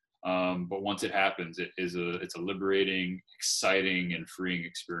careers. But once it happens, it's a liberating, exciting, and freeing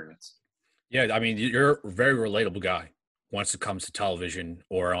experience. Yeah, I mean, you're a very relatable guy once it comes to television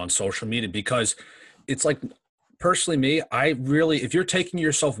or on social media, because it's like, personally me, I really, if you're taking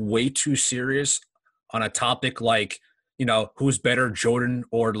yourself way too serious on a topic like, who's better, Jordan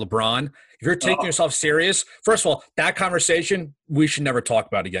or LeBron, if you're taking yourself serious, first of all, that conversation we should never talk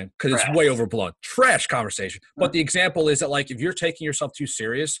about again because it's way overblown. Trash conversation. But the example is that, like, if you're taking yourself too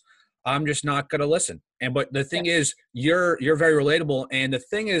serious, I'm just not going to listen. But the thing is, you're very relatable. And the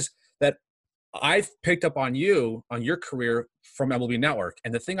thing is that I've picked up on your career from MLB Network.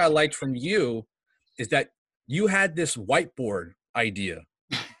 And the thing I liked from you is that you had this whiteboard idea.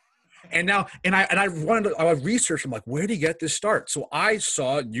 And I researched, I'm like, where did you get this start? So I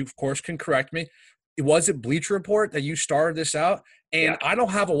saw, you of course can correct me, was it Bleacher Report that you started this out? And I don't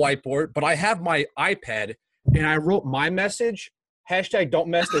have a whiteboard, but I have my iPad, and I wrote my message, # don't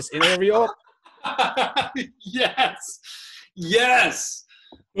mess this interview up. Yes.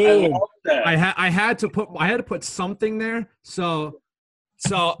 Boom. I had to put something there. So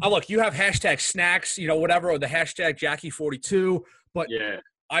look, you have # snacks, whatever, or the # Jackie42. But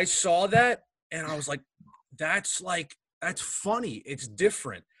I saw that and I was like, that's funny. It's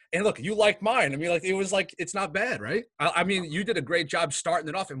different. And look, you like mine. I mean, like, it was like, it's not bad, right? I mean, you did a great job starting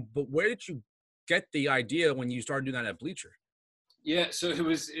it off. But where did you get the idea when you started doing that at Bleacher? Yeah. So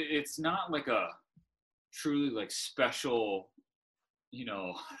it's not like a truly like special,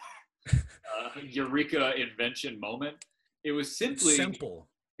 eureka invention moment. It was simple.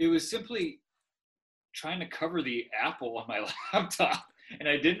 It was simply trying to cover the Apple on my laptop, and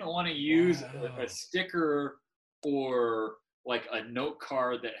I didn't want to use a sticker or like a note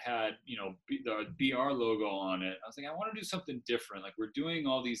card that had, the BR logo on it. I was like, I want to do something different. Like, we're doing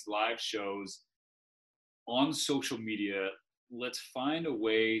all these live shows on social media. Let's find a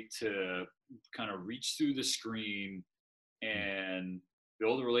way to kind of reach through the screen and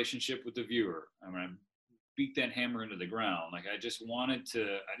build a relationship with the viewer. I mean, beat that hammer into the ground. Like, I just wanted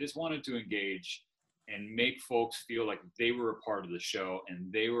to engage and make folks feel like they were a part of the show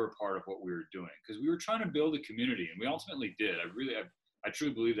and they were a part of what we were doing, because we were trying to build a community, and we ultimately did. I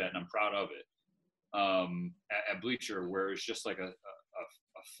truly believe that, and I'm proud of it. At Bleacher, where it's just like a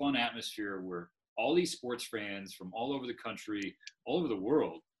fun atmosphere where all these sports fans from all over the country, all over the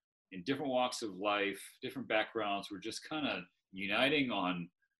world, in different walks of life, different backgrounds, were just kind of uniting on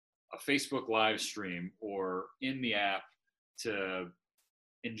a Facebook live stream or in the app to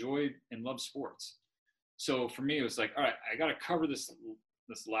enjoy and love sports. So for me, it was like, all right, I got to cover this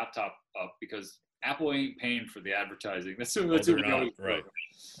laptop up because Apple ain't paying for the advertising. That's what we always do.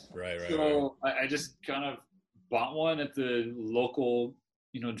 Right. So I just kind of bought one at the local,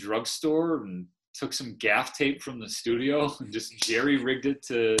 drugstore, and took some gaff tape from the studio and just jerry rigged it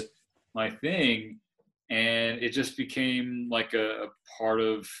to my thing. And it just became like a part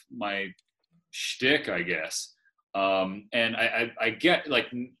of my shtick, I guess. And I get,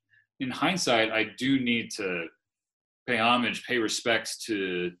 like, in hindsight, I do need to pay homage, pay respects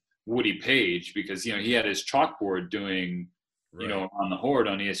to Woody Page, because, he had his chalkboard doing, on the Horde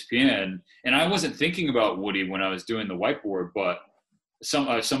on ESPN. And I wasn't thinking about Woody when I was doing the whiteboard, but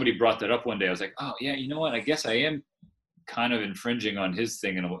somebody brought that up one day. I was like, oh yeah, you know what? I guess I am kind of infringing on his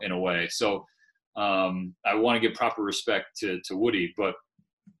thing in a way. So I want to give proper respect to Woody, but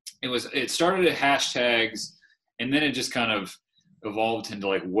it started at hashtags, and then it just kind of evolved into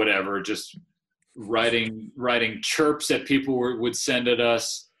like whatever, just writing chirps that people would send at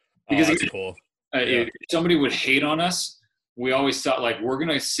us, because that's cool. If somebody would hate on us, we always thought, like, we're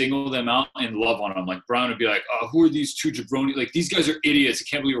gonna single them out and love on them. Like, Brian would be like, oh, who are these two jabroni? Like, these guys are idiots. I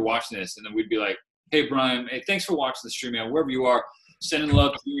can't believe you're watching this. And then we'd be like, hey, Brian, hey, thanks for watching the stream, man. Wherever you are, sending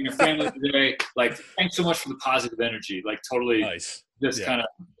love to you and your family today. Like, thanks so much for the positive energy. Like, totally nice. Just kind of,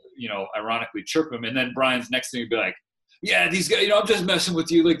 ironically chirp him. And then Brian's next thing would be like, yeah, these guys, I'm just messing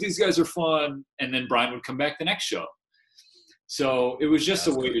with you. Like, these guys are fun. And then Brian would come back the next show. So it was just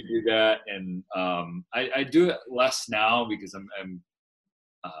a way to do that. And I do it less now because I'm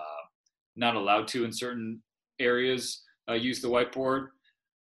not allowed to, in certain areas, use the whiteboard,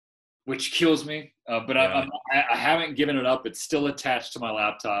 which kills me. But I haven't given it up. It's still attached to my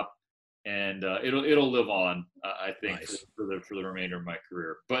laptop, and it'll live on, I think, nice. for the remainder of my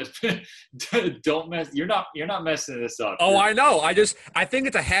career. But don't mess. You're not messing this up. Oh, I know. I think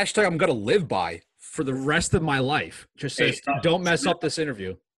it's a hashtag I'm gonna live by for the rest of my life. Just says, don't mess up this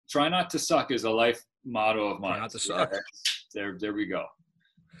interview. Try not to suck is a life motto of mine. Try not to suck. There we go.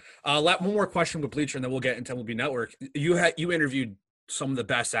 One more question with Bleacher, and then we'll get into MLB Network. You interviewed some of the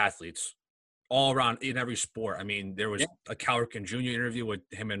best athletes all around in every sport. I mean, there was a Cal Ripken Jr. interview with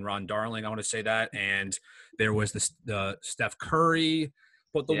him and Ron Darling. I want to say that. And there was the Steph Curry.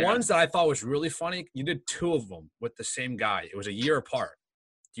 But the ones that I thought was really funny, you did 2 of them with the same guy. It was a year apart.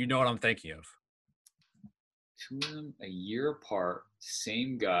 Do you know what I'm thinking of? 2 of them a year apart,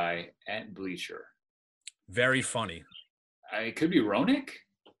 same guy at Bleacher. Very funny. It could be Roenick.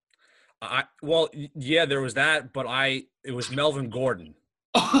 Well, yeah, there was that, but it was Melvin Gordon.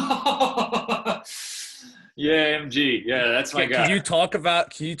 Yeah, MG. Yeah, that's my guy. Can you talk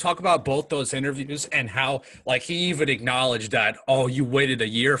about both those interviews and how, like, he even acknowledged that, oh, you waited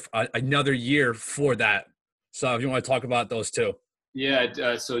another year for that. So if you want to talk about those two.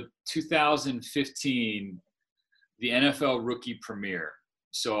 Yeah, so 2015, the NFL rookie premiere.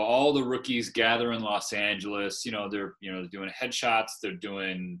 So all the rookies gather in Los Angeles. They're doing headshots. They're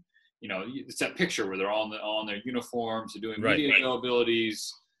doing, it's that picture where they're all on their uniforms. They're doing media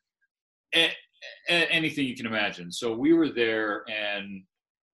availabilities, anything you can imagine. So we were there and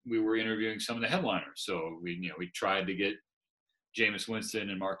we were interviewing some of the headliners. So we tried to get Jameis Winston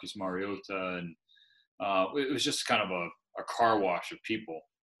and Marcus Mariota, and it was just kind of a car wash of people.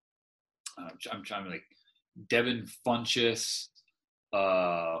 I'm trying to, like, Devin Funchess,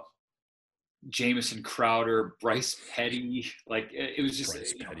 Jamison Crowder, Bryce Petty. Like, it was just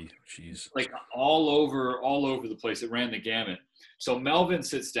Bryce Petty. Jeez. Like all over the place. It ran the gamut. So Melvin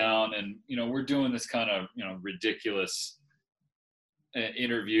sits down and, we're doing this kind of, ridiculous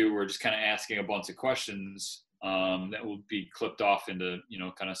interview. We're just kind of asking a bunch of questions that will be clipped off into,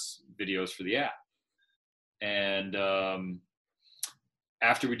 kind of videos for the app. And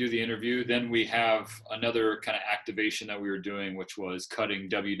after we do the interview, then we have another kind of activation that we were doing, which was cutting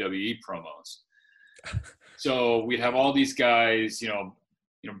WWE promos. So we'd have all these guys,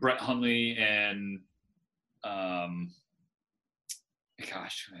 Brett Hundley and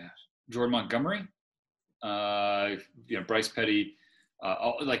Jordan Montgomery, Bryce Petty,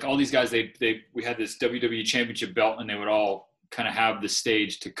 all these guys. We had this WWE Championship belt, and they would all kind of have the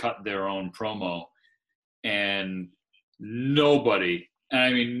stage to cut their own promo, and nobody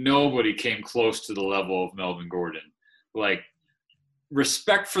came close to the level of Melvin Gordon. Like,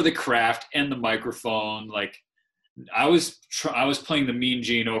 respect for the craft and the microphone. Like, I was playing the Mean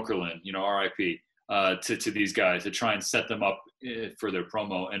Gene Okerlund, R.I.P. To these guys to try and set them up for their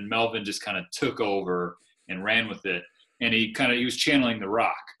promo, and Melvin just kind of took over and ran with it. And he was channeling The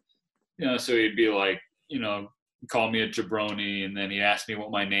Rock, so he'd be like, call me a jabroni, and then he asked me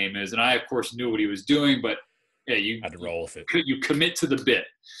what my name is, and I of course knew what he was doing, but yeah, you had to roll with it. You commit to the bit.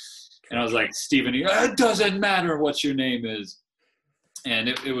 And I was like, Steven, it doesn't matter what your name is. And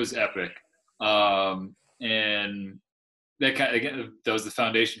it was epic. And that was the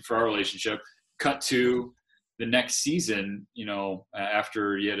foundation for our relationship. Cut to the next season,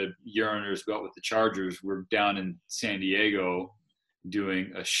 after he had a year under his belt with the Chargers, we're down in San Diego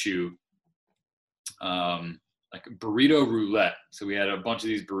doing a shoot, like burrito roulette. So we had a bunch of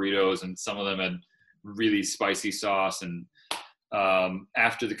these burritos, and some of them had really spicy sauce. And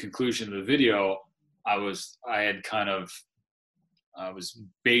after the conclusion of the video, I was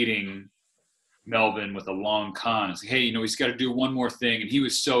baiting Melvin with a long con. It's like, hey, he's got to do one more thing. And it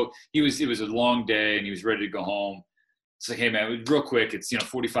was a long day and he was ready to go home. It's like, hey man, real quick, it's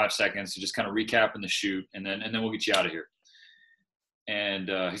 45 seconds to just kind of recapping the shoot, and then we'll get you out of here. And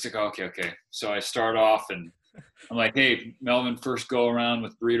he's like, oh, okay. So I start off and I'm like, hey, Melvin, first go around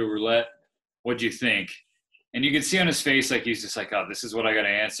with burrito roulette. What'd you think? And you can see on his face, like, he's just like, oh, this is what I got to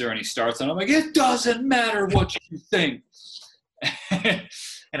answer. And he starts, and I'm like, it doesn't matter what you think. And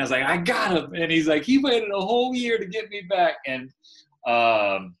I was like, I got him. And he's like, he waited a whole year to get me back. And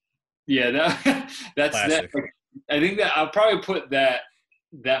that's that. I think that I'll probably put that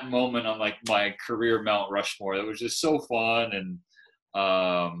moment on like my career Mount Rushmore. That was just so fun, and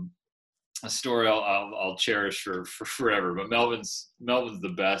a story I'll cherish for forever. But Melvin's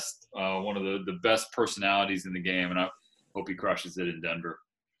the best, one of the best personalities in the game, and I hope he crushes it in Denver.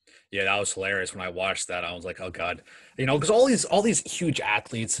 Yeah, that was hilarious. When I watched that, I was like, oh God, because all these huge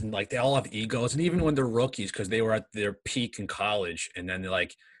athletes, and like they all have egos, and even when they're rookies, because they were at their peak in college, and then they're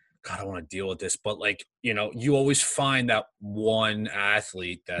like, God, I don't want to deal with this. But like, you always find that one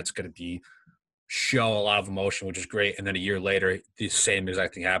athlete that's going to show a lot of emotion, which is great. And then a year later, the same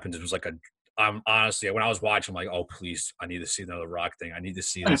exact thing happens. It was like I'm honestly, when I was watching, I'm like, oh, please, I need to see another Rock thing. I need to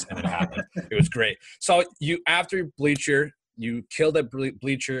see this. And it happened. It was great. So after Bleacher, you killed at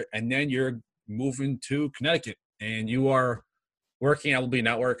Bleacher, and then you're moving to Connecticut, and you are working at MLB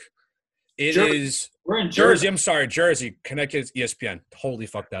Network. We're in Jersey. I'm sorry, Jersey. Connecticut's ESPN. Totally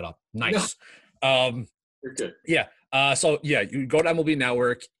fucked that up. Nice. You're good. Yeah. So you go to MLB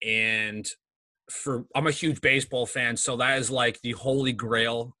Network, and I'm a huge baseball fan, so that is like the holy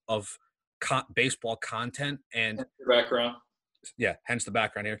grail of baseball content. And the background. Yeah, hence the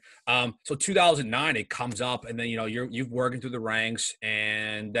background here. So 2009, it comes up, and then you've working through the ranks,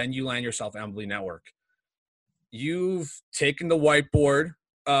 and then you land yourself at MLB Network. You've taken the whiteboard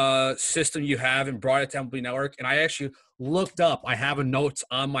system you have and brought it to MLB Network, and I actually looked up. I have a notes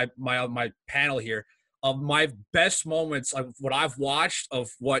on my panel here of my best moments of what I've watched of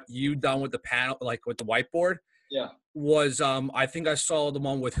what you've done with the panel, like with the whiteboard. Yeah. Was I think I saw the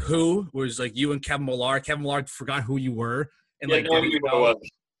one with who was like you and Kevin Millar. Kevin Millar forgot who you were. And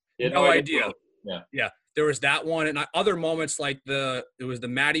no idea. Yeah. There was that one, and other moments like it was the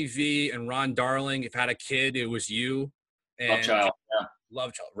Matty V and Ron Darling. If I had a kid, it was you. And Love Child. Yeah.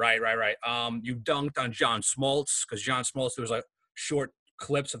 Love Child. Right. You dunked on John Smoltz because John Smoltz. There was like short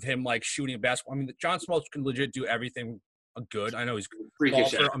clips of him like shooting a basketball. I mean, John Smoltz can legit do everything good. I know he's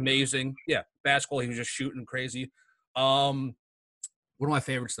golfer, amazing. Yeah, basketball. He was just shooting crazy. One of my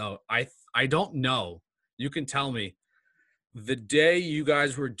favorites though. I don't know. You can tell me. The day you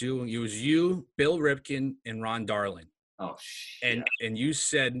guys were doing, it was you, Bill Ripken, and Ron Darling. Oh, shit. And you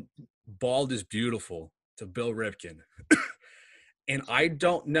said, "Bald is beautiful" to Bill Ripken. And I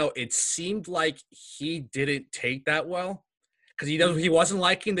don't know. It seemed like he didn't take that well because he wasn't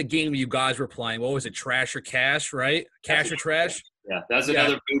liking the game you guys were playing. What was it, Trash or Cash, right? Cash or Trash? Yeah, that's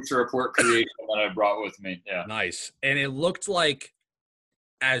another Booster Report creation that I brought with me. Yeah. Nice. And it looked like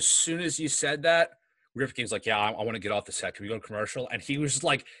as soon as you said that, Ripken's like, yeah, I want to get off the set. Can we go to commercial? And he was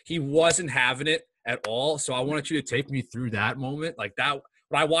like, he wasn't having it at all. So I wanted you to take me through that moment. Like that,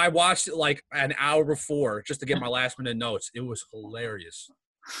 I watched it like an hour before just to get my last minute notes. It was hilarious.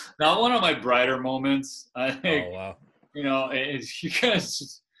 Not one of my brighter moments. I think, oh, wow. It's you guys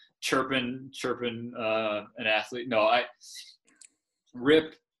just chirping an athlete. No,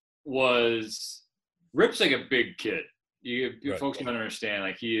 Rip's like a big kid. You right. Folks don't understand.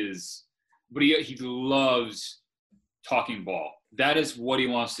 Like he is. But he loves talking ball. That is what he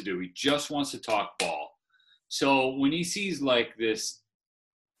wants to do. He just wants to talk ball. So when he sees like this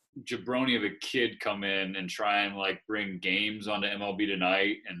jabroni of a kid come in and try and like bring games onto MLB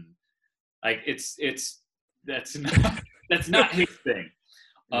Tonight, and like that's not his thing.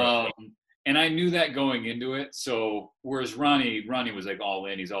 Right. And I knew that going into it. So whereas Ronnie was like all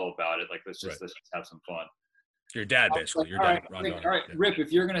in, he's all about it. Like let's just have some fun. Your dad, basically. Your dad. All right, Rip,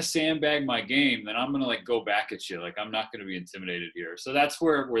 if you're going to sandbag my game, then I'm going to, like, go back at you. Like, I'm not going to be intimidated here. So that's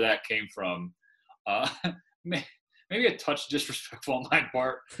where that came from. Maybe a touch disrespectful on my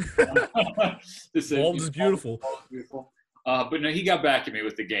part. Bald is beautiful. But no, he got back at me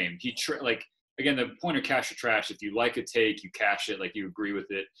with the game. Again, the point of Cash or Trash, if you like a take, you cash it, like you agree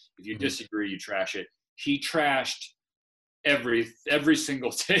with it. If you disagree, you trash it. He trashed every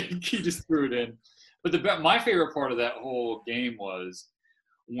single take. He just threw it in. But my favorite part of that whole game was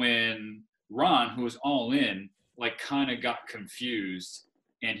when Ron, who was all in, like kind of got confused,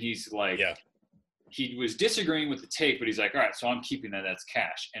 and he's like, he was disagreeing with the take, but he's like, all right, so I'm keeping that. That's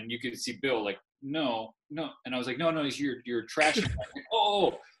cash. And you could see Bill like, no. And I was like, no, you're trashing. Like,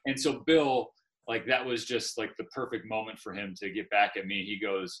 oh. And so Bill, like that was just like the perfect moment for him to get back at me. He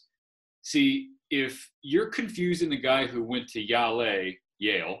goes, see, if you're confusing the guy who went to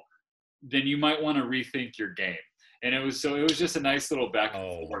Yale, then you might want to rethink your game. And it was just a nice little back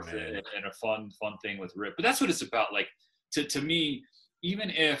and forth and a fun thing with Rip. But that's what it's about. Like to me,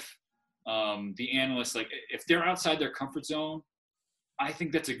 even if the analysts, like if they're outside their comfort zone, I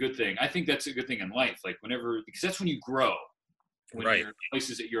think that's a good thing. I think that's a good thing in life. Like because that's when you grow, when you're in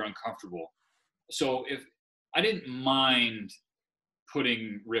places that you're uncomfortable. So if I didn't mind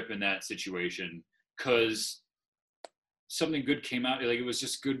putting Rip in that situation because something good came out, like it was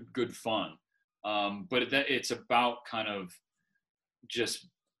just good fun. But it's about kind of just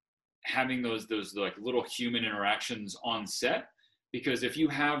having those like little human interactions on set, because if you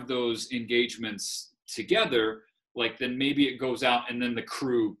have those engagements together, like then maybe it goes out and then the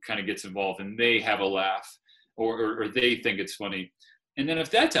crew kind of gets involved and they have a laugh or they think it's funny. And then if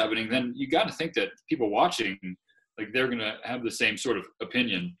that's happening, then you got to think that people watching, like they're going to have the same sort of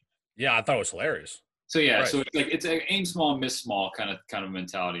opinion. Yeah, I thought it was hilarious. So so it's like it's an aim small, miss small kind of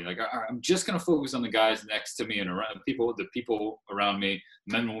mentality. Like I'm just gonna focus on the guys next to me and around the people around me,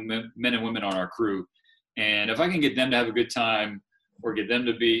 men and women on our crew, and if I can get them to have a good time or get them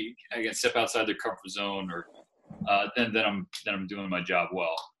to be, I can step outside their comfort zone, or then I'm doing my job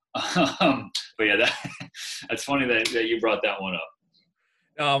well. But yeah, that's funny that you brought that one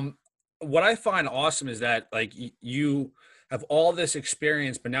up. What I find awesome is that like you have all this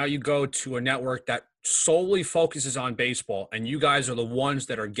experience, but now you go to a network that solely focuses on baseball, and you guys are the ones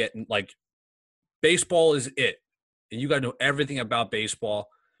that are getting like baseball is it. And you got to know everything about baseball.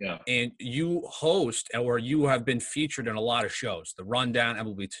 Yeah. And you host, or you have been featured in a lot of shows. The Rundown,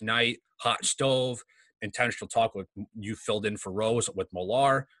 MLB Tonight, Hot Stove, Intentional Talk with you filled in for Rose with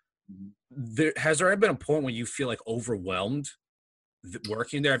Millar. Has there ever been a point when you feel like overwhelmed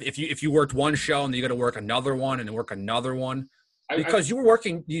working there? If you worked one show and then you got to work another one and then work another one, because you were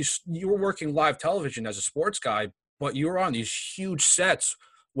working live television as a sports guy, but you were on these huge sets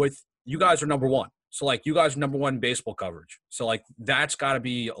with you guys are number one. So like you guys are number one in baseball coverage. So like that's got to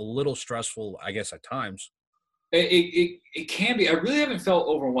be a little stressful, I guess, at times. It can be. I really haven't felt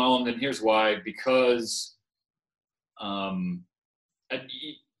overwhelmed, and here's why. Because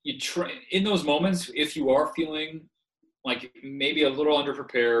you try in those moments, if you are feeling like maybe a little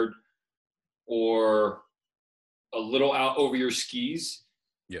underprepared or a little out over your skis,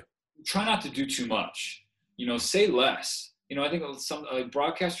 try not to do too much. Say less. I think some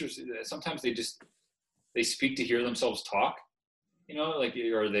broadcasters sometimes they speak to hear themselves talk.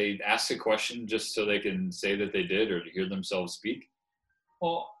 Or they ask a question just so they can say that they did, or to hear themselves speak.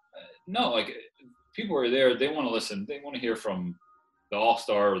 Well, no, people are there. They want to listen. They want to hear from the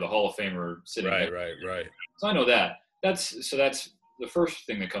All-Star or the Hall of Famer sitting there. Right. So I know that. That's the first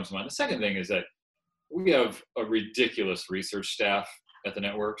thing that comes to mind. The second thing is that we have a ridiculous research staff at the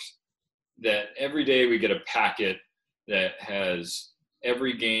networks that every day we get a packet that has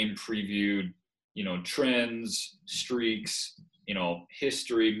every game previewed, trends, streaks,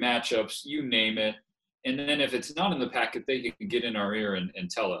 history, matchups, you name it. And then if it's not in the packet, they can get in our ear and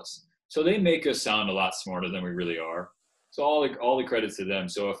tell us. So they make us sound a lot smarter than we really are. So all the credit to them.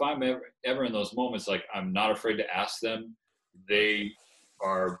 So if I'm ever in those moments, I'm not afraid to ask them. They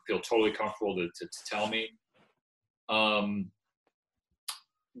feel totally comfortable to tell me.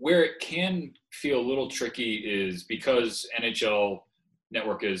 Where it can feel a little tricky is because NHL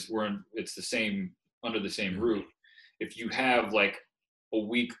Network it's under the same roof. If you have a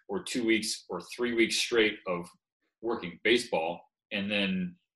week or 2 weeks or 3 weeks straight of working baseball, and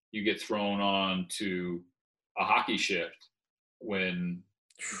then you get thrown on to a hockey shift when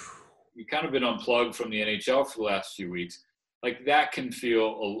you've kind of been unplugged from the NHL for the last few weeks, that can feel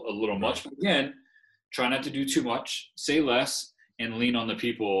a little much. But again, try not to do too much, say less, and lean on the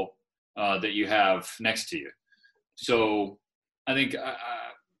people that you have next to you. So I think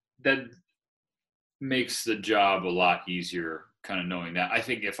that makes the job a lot easier, kind of knowing that. I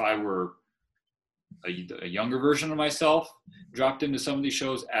think if I were a younger version of myself dropped into some of these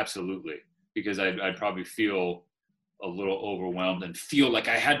shows, absolutely, because I'd probably feel a little overwhelmed and feel like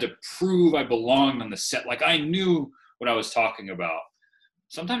I had to prove I belonged on the set, like I knew what I was talking about.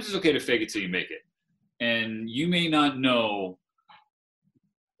 Sometimes it's okay to fake it till you make it, and you may not know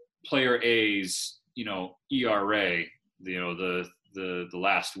player A's ERA, the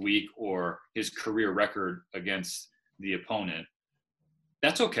last week, or his career record against the opponent.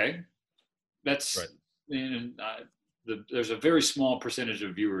 That's okay. That's right. There's a very small percentage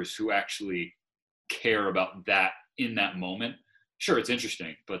of viewers who actually care about that in that moment. Sure, it's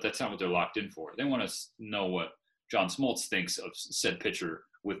interesting, but that's not what they're locked in for. They want to know what John Smoltz thinks of said pitcher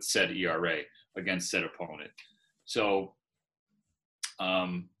with said ERA against said opponent. So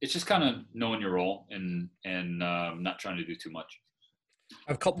it's just kind of knowing your role and not trying to do too much.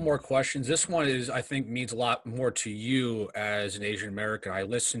 I have a couple more questions. This one I think means a lot more to you as an Asian American. I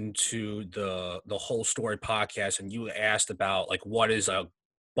listened to the Whole Story podcast, and you asked about what is a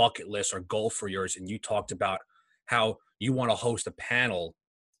bucket list or goal for yours, and you talked about how you want to host a panel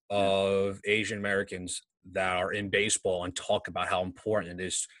of Asian Americans that are in baseball and talk about how important it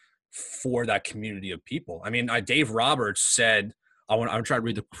is for that community of people. I mean, Dave Roberts said, I'm trying to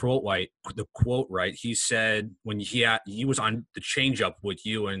read the quote right. He said when he was on the change up with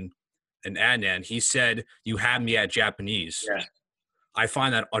you and Adnan, he said, "You had me at Japanese." Yeah. I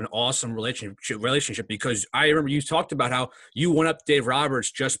find that an awesome relationship because I remember you talked about how you went up to Dave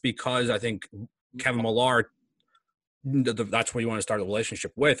Roberts just because I think Kevin Millar, that's what you want to start a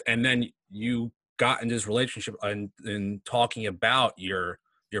relationship with. And then you got into this relationship and talking about your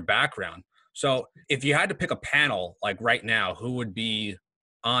background. So if you had to pick a panel right now, who would be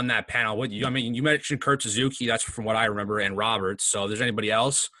on that panel with you? I mean, you mentioned Kurt Suzuki. That's from what I remember, and Roberts. So there's anybody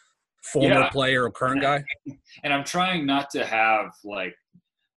else, former player or current guy? And I'm trying not to have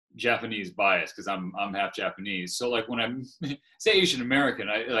Japanese bias because I'm half Japanese. So when I say Asian American,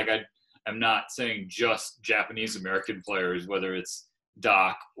 I'm not saying just Japanese American players, whether it's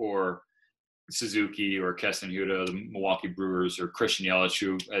Doc or Suzuki or Keston Hiura, the Milwaukee Brewers, or Christian Yelich,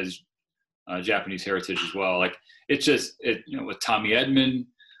 who has Japanese heritage as well. It's just with Tommy Edman,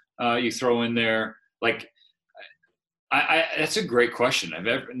 you throw in there. That's a great question.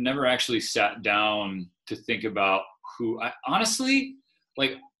 I've never actually sat down to think about honestly,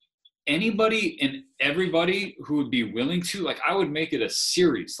 like, anybody and everybody who would be willing to, like, I would make it a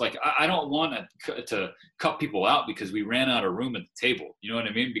series. Like, I don't want to cut people out because we ran out of room at the table. You know what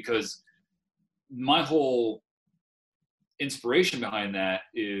I mean? Because my whole inspiration behind that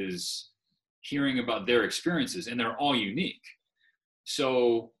is hearing about their experiences, and they're all unique.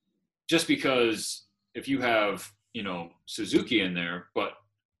 So just because if you have, Suzuki in there, but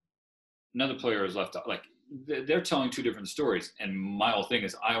another player is left out, like, they're telling two different stories. And my whole thing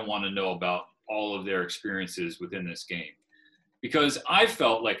is I want to know about all of their experiences within this game, because I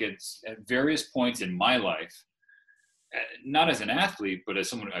felt like it's at various points in my life, not as an athlete, but as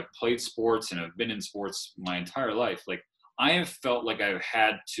someone who I've played sports and I've been in sports my entire life. Like, I have felt like I've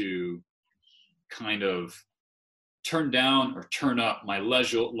had to kind of turn down or turn up my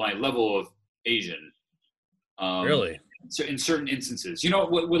level of Asian. Really? So in certain instances,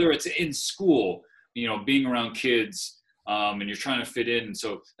 whether it's in school, being around kids, and you're trying to fit in. And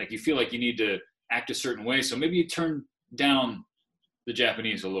so, like, you feel like you need to act a certain way. So maybe you turn down the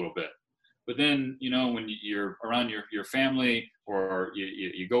Japanese a little bit. But then, when you're around your family, or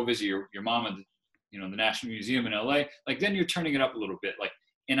you go visit your mom at the National Museum in LA, like, then you're turning it up a little bit. Like,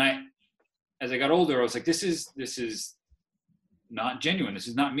 and as I got older, I was like, this is not genuine. This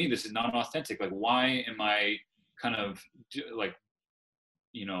is not me. This is not authentic. Like, why am I kind of like,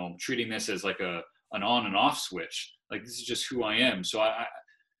 treating this as like an on and off switch? Like, this is just who I am. So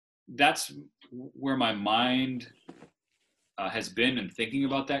that's where my mind has been in thinking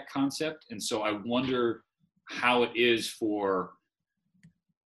about that concept. And so I wonder how it is for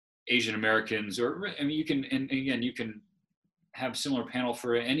Asian Americans, or, I mean, you can have similar panel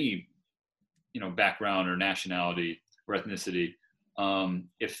for any, background or nationality or ethnicity.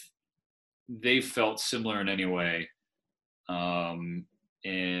 If they felt similar in any way,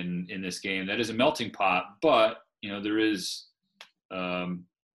 in this game that is a melting pot, but there is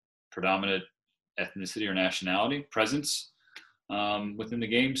predominant ethnicity or nationality presence within the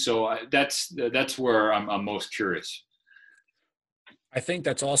game. So that's where I'm most curious. I think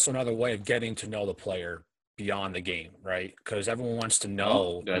that's also another way of getting to know the player beyond the game, right? Because everyone wants to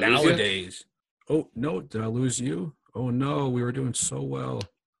know nowadays. Oh no, did I lose you? Oh no, we were doing so well.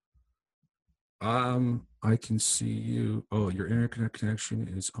 I can see you. Oh, your internet connection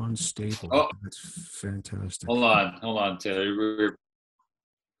is unstable. Oh, that's fantastic. Hold on, Taylor.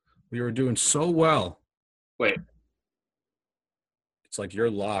 We were doing so well. Wait. It's like you're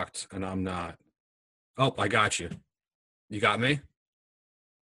locked and I'm not. Oh, I got you. You got me?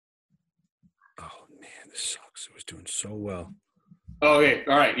 Oh man, this sucks. It was doing so well. Oh, okay.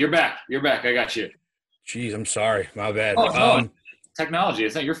 All right. You're back. I got you. Jeez, I'm sorry. My bad. Oh, technology.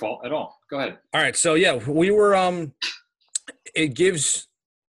 It's not your fault at all. Go ahead. All right. So yeah, we were it gives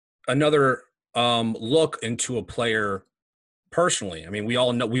another look into a player personally. I mean, we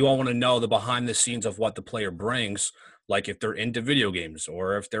all want to know the behind the scenes of what the player brings, like if they're into video games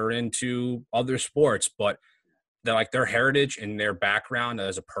or if they're into other sports, but they're like their heritage and their background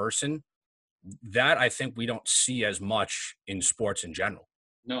as a person. That I think we don't see as much in sports in general.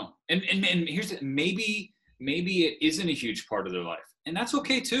 No. And here's maybe it isn't a huge part of their life, and that's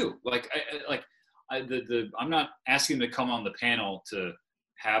okay too. Like, I'm not asking them to come on the panel to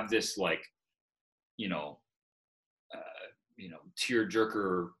have this, like, tear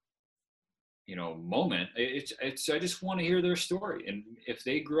jerker, moment. It's I just want to hear their story. And if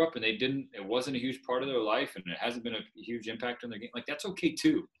they grew up and it wasn't a huge part of their life and it hasn't been a huge impact on their game, like, that's okay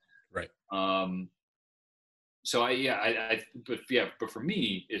too. Right. So but for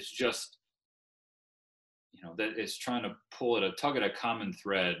me, it's just, that it's trying to tug at a common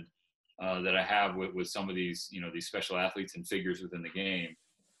thread that I have with some of these, these special athletes and figures within the game,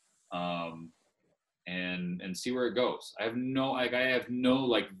 and see where it goes. I have no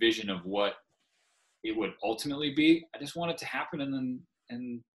vision of what it would ultimately be. I just want it to happen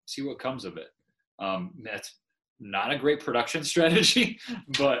and see what comes of it. That's not a great production strategy,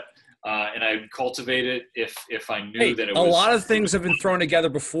 but and I'd cultivate it if I knew that it was. A lot of things have been thrown together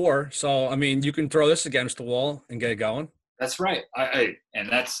before, so I mean, you can throw this against the wall and get it going. That's right. I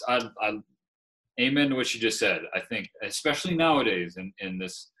amen to what you just said. I think, especially nowadays in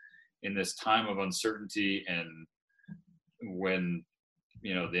this time of uncertainty, and when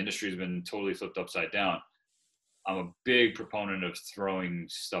the industry has been totally flipped upside down, I'm a big proponent of throwing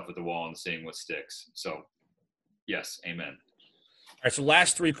stuff at the wall and seeing what sticks. So, yes, amen. All right, so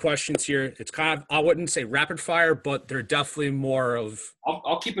last three questions here. It's kind of, I wouldn't say rapid fire, but they're definitely more of.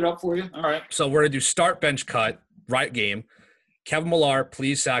 I'll keep it up for you. All right. So we're gonna do start, bench, cut, right game. Kevin Millar,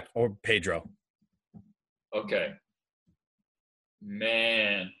 please sack, or Pedro. Okay.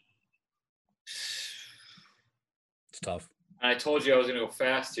 Man. It's tough. I told you I was going to go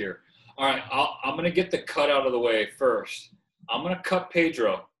fast here. All right, I'm going to get the cut out of the way first. I'm going to cut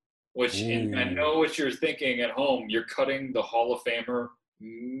Pedro, and I know what you're thinking at home. You're cutting the Hall of Famer,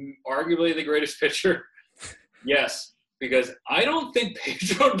 arguably the greatest pitcher. Yes, because I don't think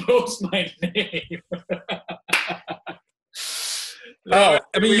Pedro knows my name. Oh,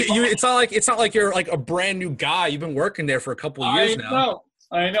 I mean, it's not like you're like a brand new guy. You've been working there for a couple of years now.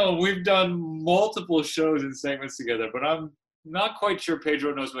 I know. We've done multiple shows and segments together, but I'm not quite sure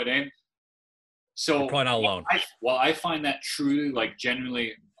Pedro knows my name. So you're probably not alone. While I find that truly, like,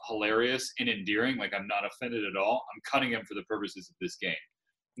 genuinely hilarious and endearing, like, I'm not offended at all, I'm cutting him for the purposes of this game.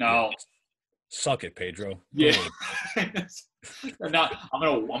 Now, suck it, Pedro. Yeah. Now I'm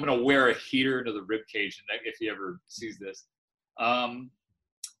gonna wear a heater into the rib cage if he ever sees this.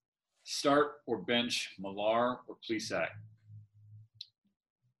 Start or bench Millar or Plesac?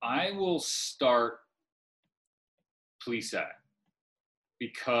 I will start Plesac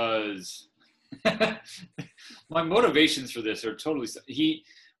because my motivations for this are totally. He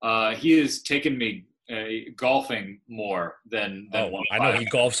has taken me golfing more than one. I know he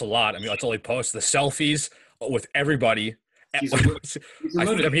golfs a lot. I mean, that's all he posts, the selfies with everybody. He's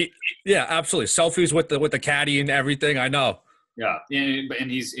yeah, absolutely. Selfies with the caddy and everything. I know. Yeah, and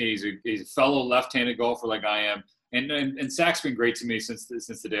he's a fellow left-handed golfer like I am, and Sac's been great to me since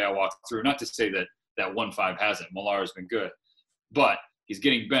the day I walked through. Not to say that 1-5 hasn't. Millar has been good, but he's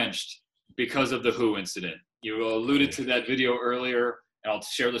getting benched because of the Who incident. You alluded to that video earlier, and I'll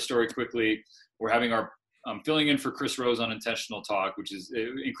share the story quickly. I'm filling in for Chris Rose on Intentional Talk, which is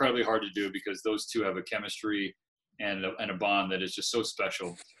incredibly hard to do because those two have a chemistry and a bond that is just so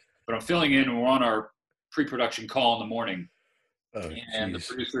special. But I'm filling in, and we're on our pre-production call in the morning. And the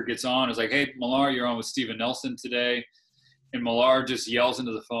producer gets on, is like, "Hey, Millar, you're on with Steven Nelson today." And Millar just yells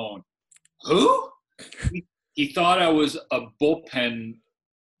into the phone, "Who?" He thought I was a bullpen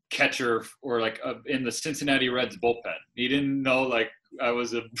catcher or like in the Cincinnati Reds bullpen. He didn't know like I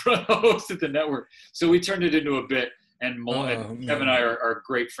was a host at the network. So we turned it into a bit, and Kevin and I are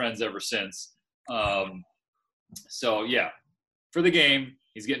great friends ever since. So yeah, for the game,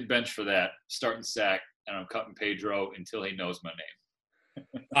 he's getting benched for that, starting Sac, and I'm cutting Pedro until he knows my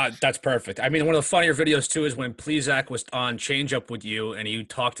name. That's perfect. I mean, one of the funnier videos too is when Plesac was on Change Up with you, and he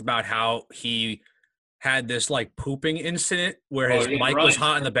talked about how he had this like pooping incident where his mic was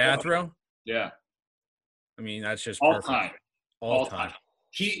hot in the bathroom. Yeah. I mean, that's just all perfect. Time. All time.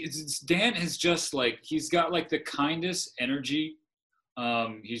 Dan is just like, he's got like the kindest energy.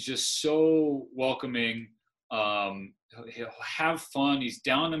 He's just so welcoming. He'll have fun. He's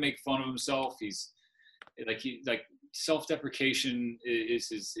down to make fun of himself. He's like self-deprecation is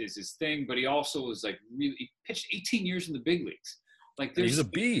his thing, but he also is like he pitched 18 years in the big leagues. Like he's a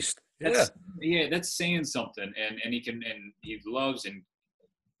beast. That's saying something. And he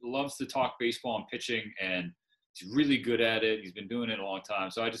loves to talk baseball and pitching, and he's really good at it. He's been doing it a long time.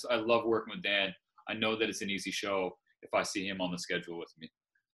 So I love working with Dan. I know that it's an easy show if I see him on the schedule with me.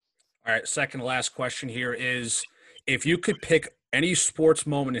 All right, second to last question here is, if you could pick any sports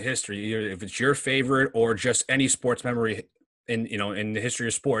moment in history, either if it's your favorite or just any sports memory in the history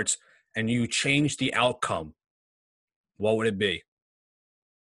of sports, and you change the outcome, what would it be?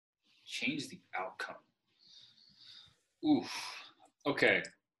 Change the outcome. Oof. Okay.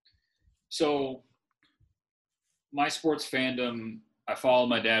 So my sports fandom, I follow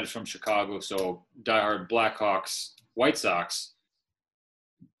my dad is from Chicago, so diehard Blackhawks, White Sox,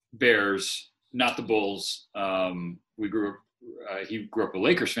 Bears, not the Bulls. He grew up a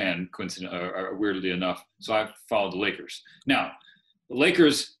Lakers fan, weirdly enough, so I followed the Lakers. Now, the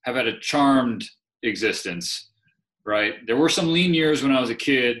Lakers have had a charmed existence, right? There were some lean years when I was a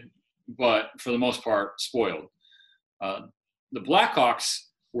kid, but for the most part, spoiled. The Blackhawks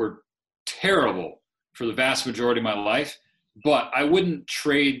were terrible for the vast majority of my life, but I wouldn't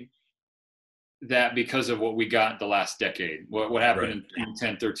trade that because of what we got the last decade. What happened in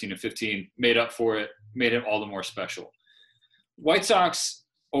 10, 13, and 15 made up for it, made it all the more special. White Sox,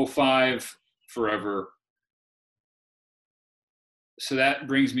 05, forever. So that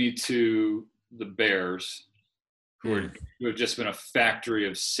brings me to the Bears, who have just been a factory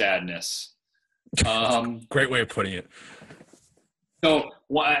of sadness. Great way of putting it. So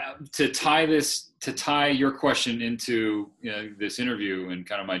to tie your question into this interview and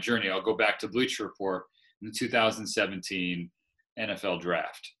kind of my journey, I'll go back to Bleacher Report in the 2017 NFL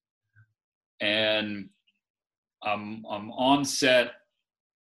Draft, and I'm on set,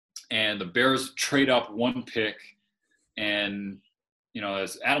 and the Bears trade up one pick, and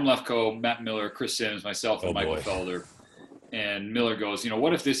as Adam Lefkoe, Matt Miller, Chris Sims, myself, and Michael Felder, And Miller goes,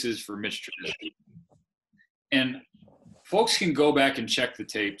 what if this is for Mitch Trubisky? And folks can go back and check the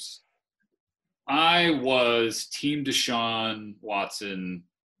tapes. I was team Deshaun Watson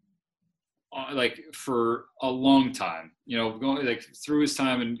for a long time, going through his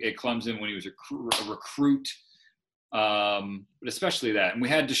time at Clemson when he was a recruit, but especially that. And we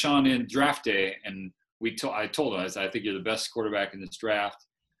had Deshaun in draft day, and I told him, I think you're the best quarterback in this draft.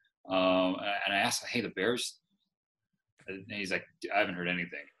 And I asked him, hey, the Bears? And he's like, I haven't heard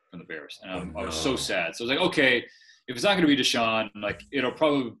anything from the Bears. And I was so sad. So I was like, okay, if it's not going to be Deshaun, it'll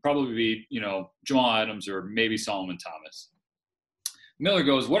probably be, Jamal Adams or maybe Solomon Thomas. Miller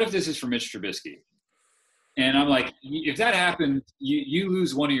goes, what if this is for Mitch Trubisky? And I'm like, if that happened, you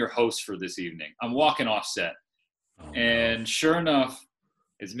lose one of your hosts for this evening. I'm walking off set. And sure enough,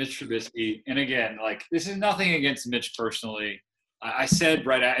 it's Mitch Trubisky. And again, this is nothing against Mitch personally. I said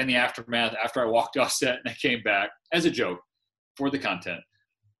right in the aftermath, after I walked off set and I came back as a joke for the content,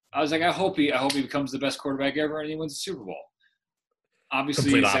 I was like, I hope he becomes the best quarterback ever and he wins the Super Bowl.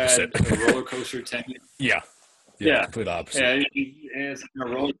 Obviously, he's had a roller coaster tenure. Yeah, complete opposite. Yeah, it's a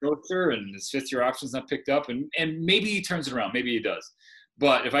roller coaster, and his fifth-year option's not picked up, and maybe he turns it around. Maybe he does.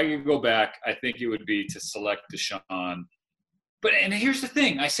 But if I could go back, I think it would be to select Deshaun. And here's the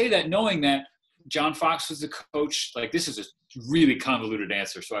thing. I say that knowing that John Fox was the coach. This is a really convoluted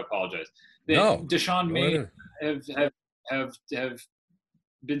answer, so I apologize. No. Deshaun may have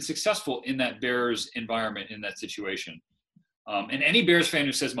been successful in that Bears environment, in that situation. And any Bears fan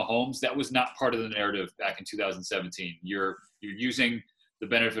who says Mahomes, that was not part of the narrative back in 2017. You're using the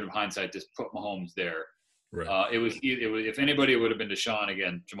benefit of hindsight to put Mahomes there. Right. It was if anybody, it would have been Deshaun,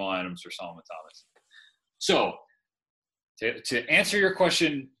 again, Jamal Adams or Solomon Thomas. So to answer your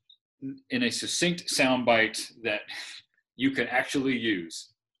question in a succinct soundbite that you can actually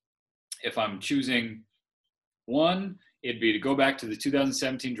use, if I'm choosing one, it'd be to go back to the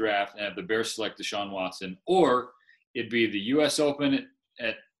 2017 draft and have the Bears select Deshaun Watson, or it'd be the U.S. Open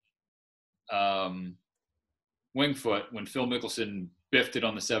at Wingfoot when Phil Mickelson biffed it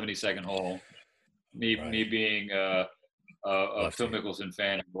on the 72nd hole. Me being a Phil Mickelson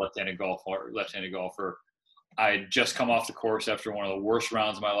fan, left-handed golfer. I had just come off the course after one of the worst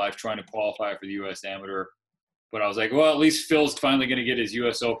rounds of my life trying to qualify for the U.S. Amateur. But I was like, well, at least Phil's finally going to get his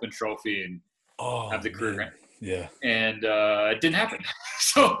U.S. Open trophy and have the career grant. Yeah. And it didn't happen.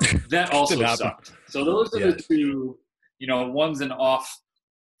 So that also sucked. So those are the two, one's an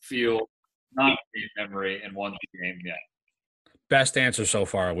off-field, not a memory, and one's a game. Yeah. Best answer so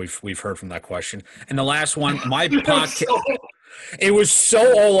far we've heard from that question. And the last one, my podcast, it was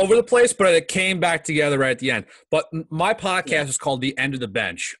so all over the place, but it came back together right at the end. But my podcast is called The End of the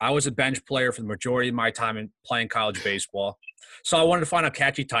Bench. I was a bench player for the majority of my time in playing college baseball. So I wanted to find a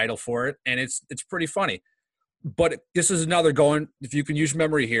catchy title for it, and it's pretty funny. But this is another if you can use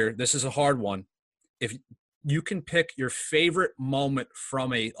memory here, this is a hard one. If you can pick your favorite moment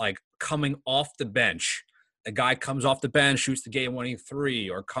from coming off the bench, a guy comes off the bench, shoots the game-winning three,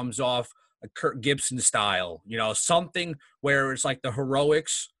 or comes off a Kirk Gibson style, something where it's like the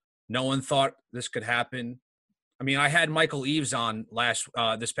heroics. No one thought this could happen. I mean, I had Michael Eaves on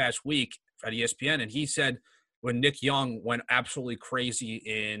this past week at ESPN, and he said when Nick Young went absolutely crazy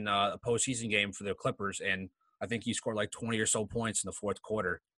in a postseason game for the Clippers, and I think he scored 20 or so points in the fourth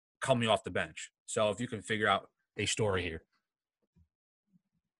quarter coming off the bench. So if you can figure out a story here.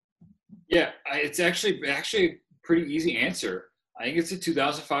 Yeah, it's actually a pretty easy answer. I think it's the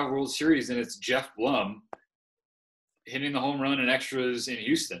 2005 World Series, and it's Jeff Blum hitting the home run in extras in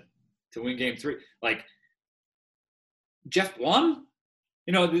Houston to win Game 3. Jeff Blum?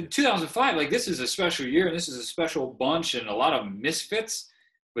 The 2005, this is a special year, and this is a special bunch and a lot of misfits.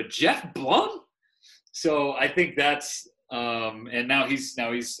 But Jeff Blum? So I think that's and now he's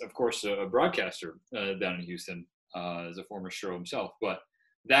of course a broadcaster down in Houston as a former show himself. But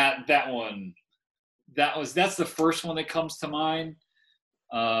that's the first one that comes to mind,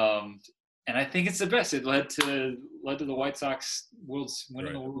 and I think it's the best. It led to the White Sox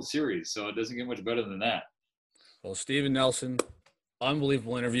winning the World Series, so it doesn't get much better than that. Well, Steven Nelson,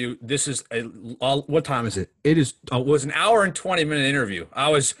 unbelievable interview. This is what time is it? It was an hour and 20-minute interview. I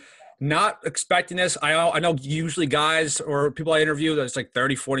was not expecting this. I know usually guys or people I interview, that's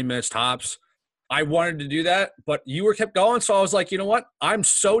 30, 40 minutes tops. I wanted to do that, but you kept going. So I was like, you know what? I'm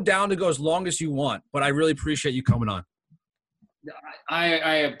so down to go as long as you want, but I really appreciate you coming on.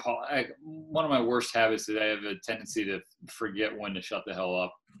 One of my worst habits is I have a tendency to forget when to shut the hell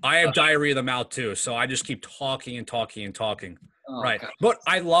up. I have diarrhea of the mouth too. So I just keep talking and talking and talking. Oh, right. God. But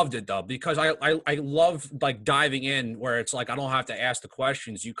I loved it though, because I love diving in where it's I don't have to ask the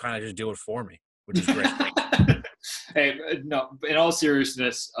questions. You kind of just do it for me, which is great. Hey, no. In all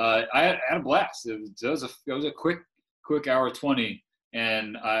seriousness, I had a blast. It was a quick hour 20,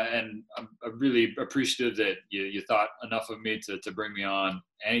 and I'm really appreciative that you thought enough of me to bring me on.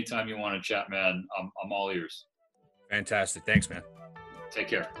 Anytime you want to chat, man, I'm all ears. Fantastic. Thanks, man. Take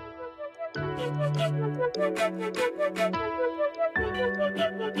care.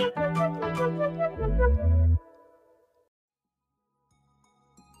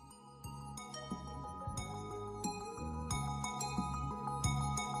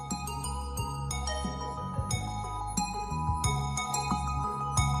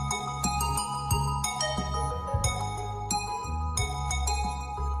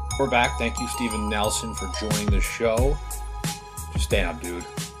 We're back. Thank you, Steven Nelson, for joining the show. Just stand up, dude.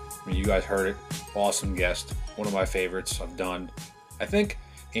 I mean, you guys heard it. Awesome guest. One of my favorites I've done. I think,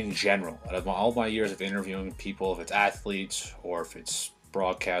 in general, out of all my years of interviewing people, if it's athletes or if it's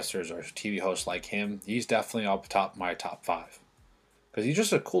broadcasters or TV hosts like him, he's definitely up top my top 5. Because he's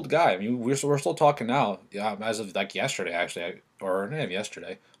just a cool guy. I mean, we're still talking now, as of like yesterday, actually, or not even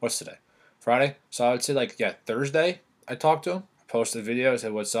yesterday. What's today? Friday. So I would say Thursday. I talked to him. Posted a video,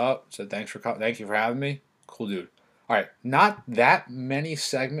 said what's up, said thank you for having me. Cool dude. All right, not that many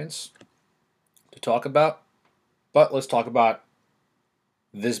segments to talk about, but let's talk about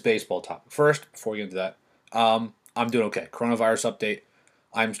this baseball topic first. Before we get into that, I'm doing okay. Coronavirus update.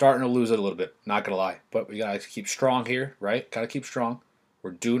 I'm starting to lose it a little bit. Not gonna lie, but we gotta keep strong here, right? Gotta keep strong.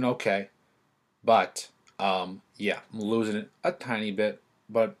 We're doing okay, but yeah, I'm losing it a tiny bit.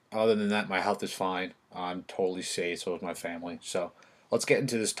 But other than that, my health is fine. I'm totally safe, so is my family. So let's get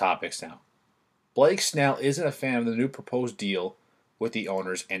into this topics now. Blake Snell isn't a fan of the new proposed deal with the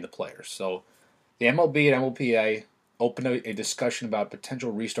owners and the players. So the MLB and MLPA opened a discussion about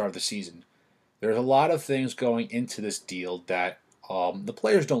potential restart of the season. There's a lot of things going into this deal that the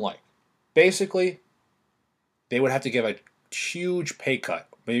players don't like. Basically, they would have to give a huge pay cut,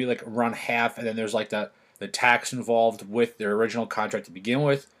 maybe like around half, and then there's like the tax involved with their original contract to begin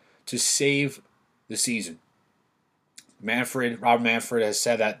with to save the season. Rob Manfred has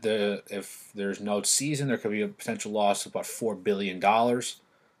said that if there's no season, there could be a potential loss of about $4 billion.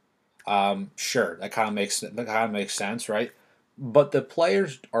 Sure, that kind of makes sense, right? But the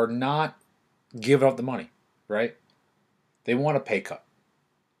players are not giving up the money, right? They want a pay cut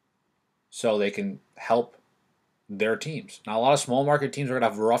so they can help their teams. Now, a lot of small market teams are going to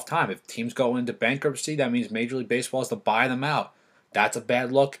have a rough time. If teams go into bankruptcy, that means Major League Baseball has to buy them out. That's a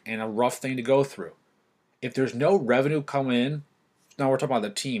bad look and a rough thing to go through. If there's no revenue coming in, now we're talking about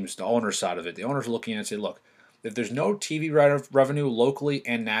the teams, the owner side of it. The owners are looking at it and say, look, if there's no TV revenue locally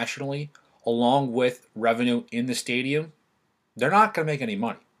and nationally, along with revenue in the stadium, they're not going to make any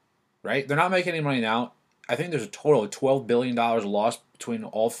money, right? They're not making any money now. I think there's a total of $12 billion lost between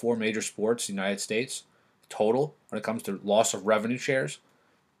all 4 major sports in the United States, total, when it comes to loss of revenue shares.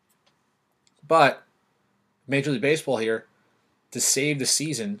 But Major League Baseball here, to save the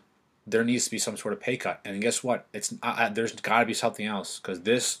season, there needs to be some sort of pay cut. And guess what? There's got to be something else, because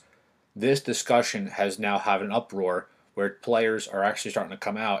this discussion has now had an uproar where players are actually starting to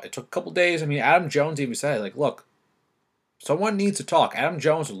come out. It took a couple days. I mean, Adam Jones even said, like, look, someone needs to talk. Adam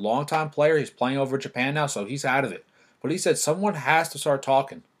Jones is a longtime player. He's playing over in Japan now, so he's out of it. But he said someone has to start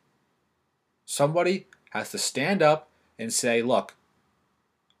talking. Somebody has to stand up and say, look,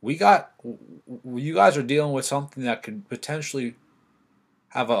 you guys are dealing with something that could potentially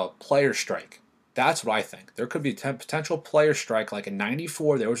have a player strike. That's what I think. There could be a potential player strike. Like in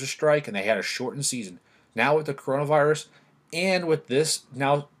 '94, there was a strike and they had a shortened season. Now with the coronavirus and with this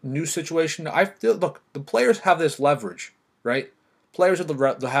now new situation, I feel, look, the players have this leverage, right? Players have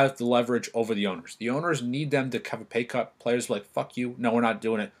the leverage over the owners. The owners need them to have a pay cut. Players are like, fuck you. No, we're not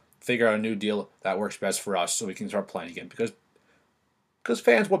doing it. Figure out a new deal that works best for us so we can start playing again. Because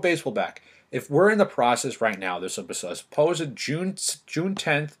fans want baseball back. If we're in the process right now, there's a supposed June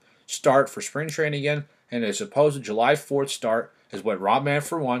 10th start for spring training again, and a supposed July 4th start is what Rob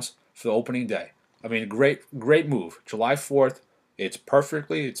Manfred wants for the opening day. I mean, great move. July 4th, it's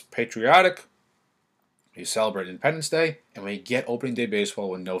patriotic. You celebrate Independence Day, and we get opening day baseball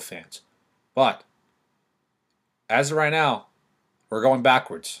with no fans. But as of right now, we're going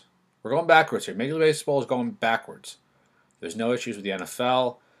backwards. We're going backwards here. Major League Baseball is going backwards. There's no issues with the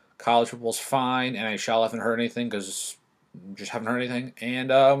NFL. College football's fine. NHL haven't heard anything because just haven't heard anything.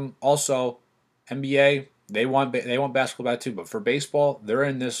 And also, NBA, they want basketball back too. But for baseball, they're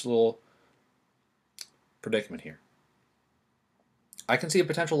in this little predicament here. I can see a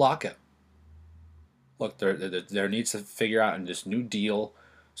potential lockout. Look, there needs to figure out this new deal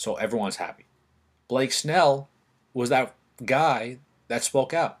so everyone's happy. Blake Snell was that guy that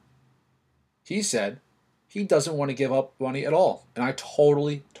spoke out. He said He doesn't want to give up money at all. And I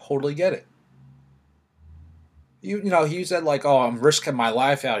totally, totally get it. He said like, oh, I'm risking my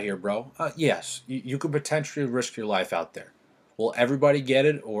life out here, bro. Yes, you could potentially risk your life out there. Will everybody get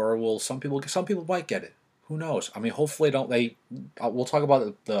it, or will some people? Some people might get it. Who knows? I mean, hopefully, don't they? We'll talk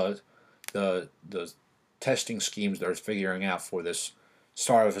about the testing schemes they're figuring out for this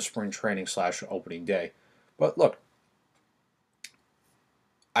start of a spring training / opening day. But look,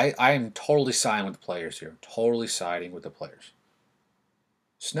 I am totally siding with the players here. Totally siding with the players.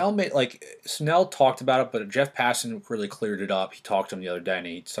 Snell talked about it, but Jeff Passan really cleared it up. He talked to him the other day, and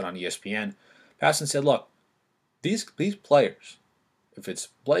he said on ESPN. Passan said, "Look, these players, if it's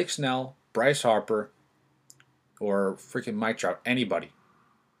Blake Snell, Bryce Harper, or freaking Mike Trout, anybody,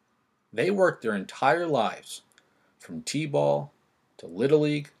 they worked their entire lives, from t-ball to little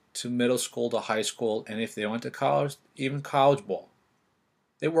league to middle school to high school, and if they went to college, even college ball,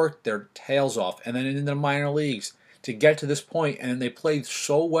 they worked their tails off, and then in the minor leagues." To get to this point, and they played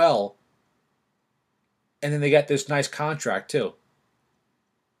so well, and then they got this nice contract too.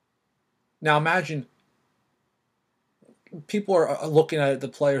 Now imagine people are looking at the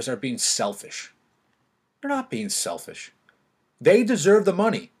players that are being selfish. They're not being selfish. They deserve the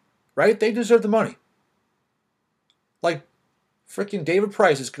money, right? They deserve the money. Like freaking David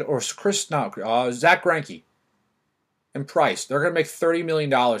Price or Zach Greinke and Price, they're going to make $30 million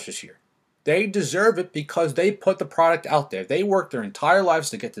this year. They deserve it because they put the product out there. They worked their entire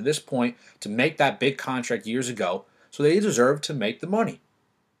lives to get to this point, to make that big contract years ago, so they deserve to make the money.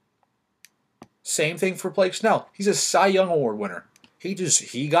 Same thing for Blake Snell. He's a Cy Young Award winner.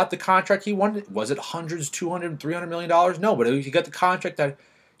 He got the contract he wanted. Was it hundreds, $200, $300 million? No, but he got the contract that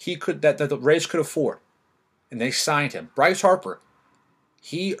that the Rays could afford. And they signed him. Bryce Harper,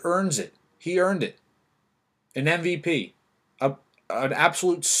 he earns it. He earned it. An MVP. An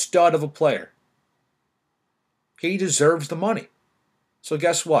absolute stud of a player. He deserves the money. So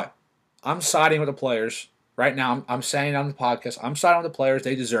guess what? I'm siding with the players. Right now, I'm saying on the podcast, I'm siding with the players.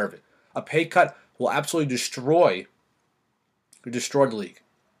 They deserve it. A pay cut will absolutely destroy the league.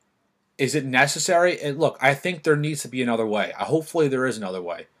 Is it necessary? And look, I think there needs to be another way. Hopefully there is another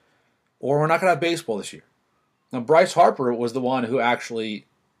way. Or we're not going to have baseball this year. Now, Bryce Harper was the one who actually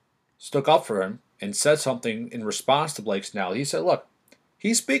stuck up for him and said something in response to Blake Snell. He said, look,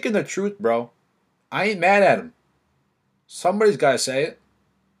 he's speaking the truth, bro. I ain't mad at him. Somebody's got to say it.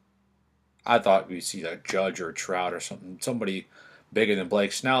 I thought we'd see a Judge or a Trout or somebody bigger than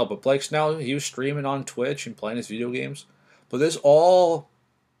Blake Snell. But Blake Snell, he was streaming on Twitch and playing his video games. But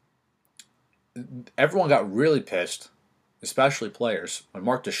everyone got really pissed, especially players, when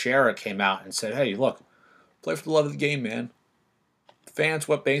Mark Teixeira came out and said, hey, look, play for the love of the game, man. Fans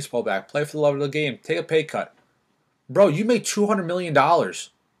want baseball back. Play for the love of the game. Take a pay cut. Bro, you make $200 million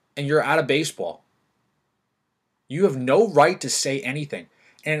and you're out of baseball. You have no right to say anything.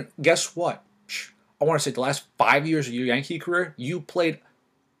 And guess what? I want to say the last 5 years of your Yankee career, you played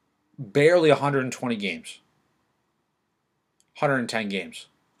barely 120 games. 110 games.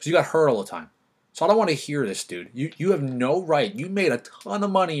 Because you got hurt all the time. So I don't want to hear this, dude. You have no right. You made a ton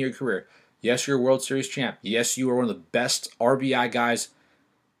of money in your career. Yes, you're a World Series champ. Yes, you were one of the best RBI guys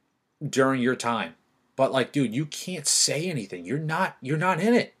during your time. But like, dude, you can't say anything. You're not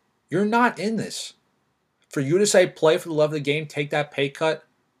in it. You're not in this. For you to say play for the love of the game, take that pay cut,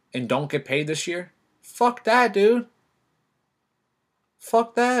 and don't get paid this year? Fuck that, dude.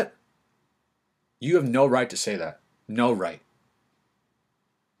 Fuck that. You have no right to say that. No right.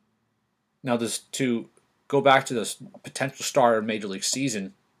 Now, to go back to this potential start of Major League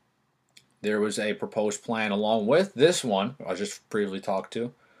season, there was a proposed plan along with this one I just previously talked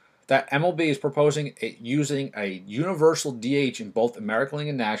to, that MLB is proposing using a universal DH in both American League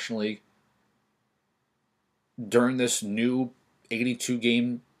and National League during this new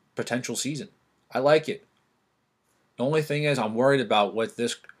 82-game potential season. I like it. The only thing is I'm worried about with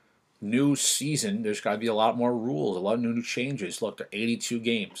this new season, there's got to be a lot more rules, a lot of new changes. Look, they're 82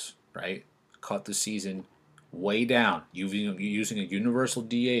 games, right? Cut the season way down using a universal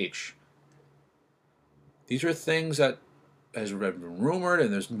DH. These are things that has been rumored,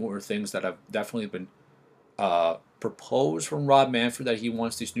 and there's more things that have definitely been proposed from Rob Manfred that he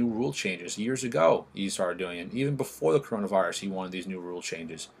wants these new rule changes. Years ago, he started doing it. Even before the coronavirus, he wanted these new rule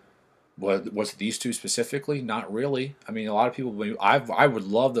changes. Was it these two specifically? Not really. I mean, a lot of people, I would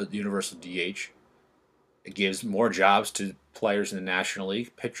love the universal DH. It gives more jobs to players in the National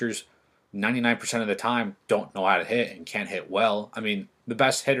League. Pitchers, 99% of the time, don't know how to hit and can't hit well. I mean, the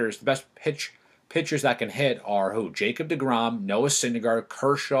best hitters, the best pitchers that can hit are who? Jacob deGrom, Noah Syndergaard,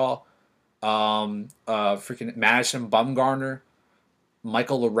 Kershaw, freaking Madison Bumgarner,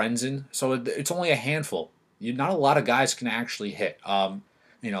 Michael Lorenzen. So it's only a handful. not a lot of guys can actually hit.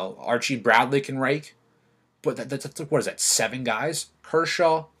 Archie Bradley can rake, but that's what is that? 7 guys?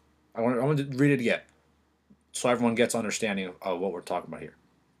 Kershaw. I want to read it again, so everyone gets understanding of what we're talking about here.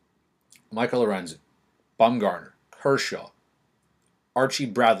 Michael Lorenzen, Bumgarner, Kershaw, Archie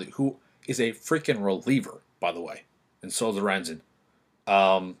Bradley, who is a freaking reliever, by the way, and so is Lorenzen.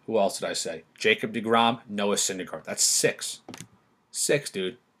 Who else did I say? Jacob deGrom, Noah Syndergaard. That's 6. 6,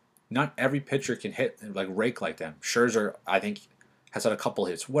 dude. Not every pitcher can hit like rake like them. Scherzer, I think, has had a couple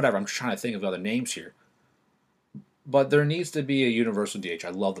hits. Whatever. I'm just trying to think of other names here. But there needs to be a universal DH. I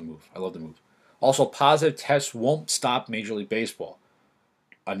love the move. Also, positive tests won't stop Major League Baseball.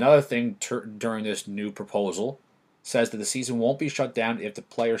 Another thing during this new proposal says that the season won't be shut down if the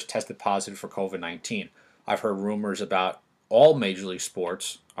players tested positive for COVID-19. I've heard rumors about all Major League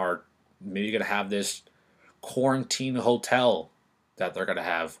sports are maybe going to have this quarantine hotel that they're going to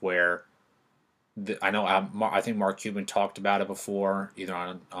have where I think Mark Cuban talked about it before, either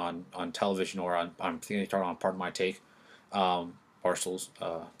on television or on I'm thinking he talked on Part of My Take, Barstool's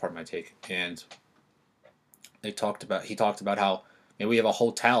Part of My Take, and he talked about how maybe we have a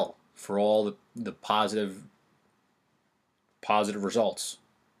hotel for all the positive results.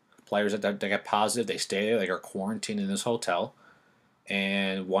 Players that get positive, they stay there, they are quarantined in this hotel,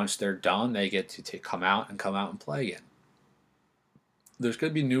 and once they're done, they get to come out and play again. There's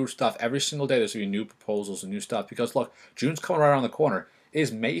going to be new stuff every single day. There's going to be new proposals and new stuff because look, June's coming right around the corner. It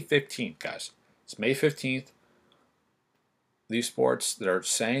is May 15th, guys. It's May 15th. These sports that are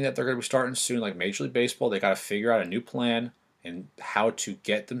saying that they're going to be starting soon, like Major League Baseball, they got to figure out a new plan and how to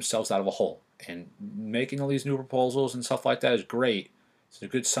get themselves out of a hole. And making all these new proposals and stuff like that is great. It's a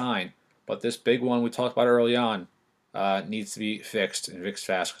good sign. But this big one we talked about early on needs to be fixed and fixed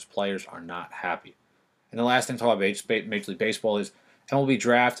fast because players are not happy. And the last thing to talk about Major League Baseball is MLB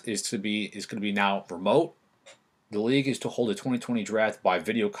draft is going to be now remote. The league is to hold a 2020 draft by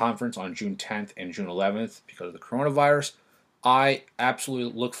video conference on June 10th and June 11th because of the coronavirus. I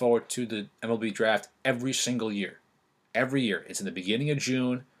absolutely look forward to the MLB draft every single year. Every year. It's in the beginning of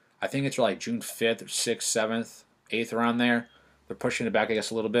June. I think it's like June 5th or 6th, 7th, 8th, around there. They're pushing it back, I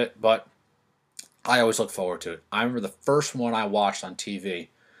guess, a little bit, but I always look forward to it. I remember the first one I watched on TV.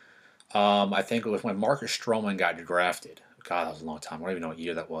 I think it was when Marcus Stroman got drafted. God, that was a long time. I don't even know what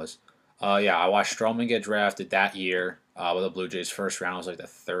year that was. I watched Stroman get drafted that year with the Blue Jays first round. It was like the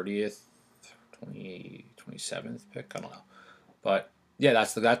 30th, 27th pick. I don't know. But yeah,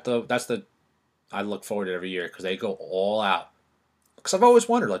 that's the I look forward to it every year because they go all out. Because I've always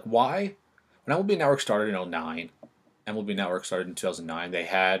wondered, like, why when MLB Network started in 2009, MLB Network started in 2009, they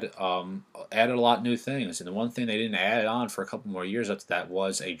had added a lot of new things. And the one thing they didn't add on for a couple more years after that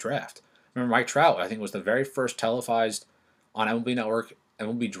was a draft. Remember Mike Trout, I think, was the very first televised on MLB Network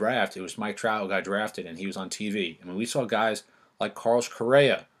MLB draft. It was Mike Trout who got drafted, and he was on TV. I mean, we saw guys like Carlos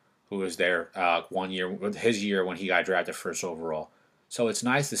Correa, who was there 1 year, his year when he got drafted first overall. So it's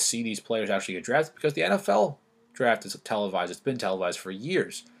nice to see these players actually get drafted because the NFL draft is televised. It's been televised for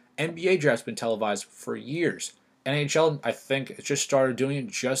years. NBA draft's been televised for years. NHL, I think, it just started doing it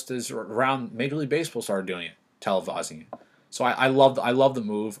just as around Major League Baseball started doing it, televising it. So I love the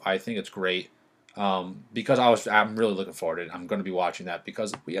move. I think it's great. Because I'm really looking forward to it. I'm going to be watching that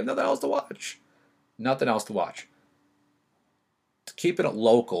because we have nothing else to watch. Nothing else to watch. Keeping it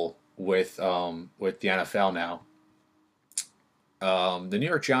local with the NFL now. The New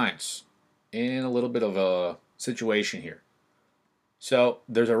York Giants in a little bit of a situation here. So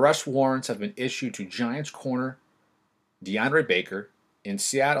there's arrest warrants have been issued to Giants corner DeAndre Baker in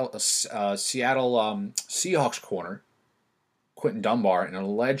Seattle Seahawks corner Quentin Dunbar in an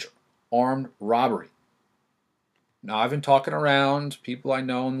alleged armed robbery. Now, I've been talking around people I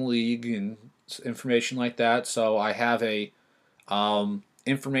know in the league and information like that, so I have a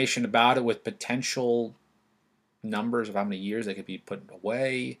information about it with potential numbers of how many years they could be put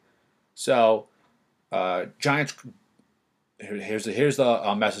away. So, Giants. Here's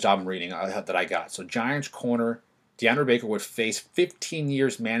the message I'm reading that I got. So, Giants corner DeAndre Baker would face 15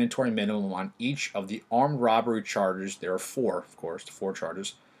 years mandatory minimum on each of the armed robbery charges. There are 4, of course, 4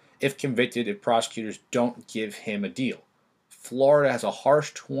 charges. If convicted, if prosecutors don't give him a deal. Florida has a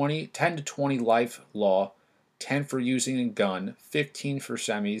harsh 10 to 20 life law, 10 for using a gun, 15 for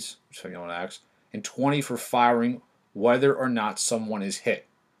semis, and 20 for firing whether or not someone is hit,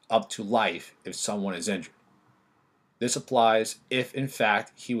 up to life if someone is injured. This applies if, in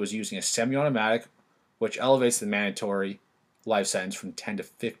fact, he was using a semi-automatic, which elevates the mandatory life sentence from 10 to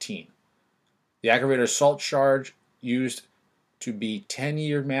 15. The aggravated assault charge used to be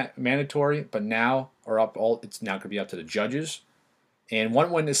 10-year mandatory, but now it's now going to be up to the judges. And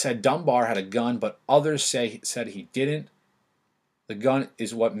one witness said Dunbar had a gun, but others said he didn't. The gun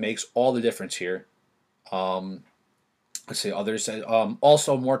is what makes all the difference here. Let's see, others said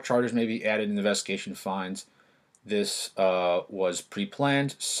also more charges may be added in the investigation finds. This was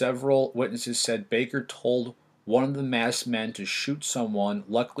pre-planned. Several witnesses said Baker told one of the masked men to shoot someone.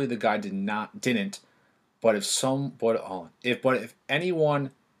 Luckily, the guy didn't. But if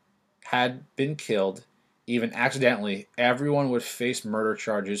anyone had been killed, even accidentally, everyone would face murder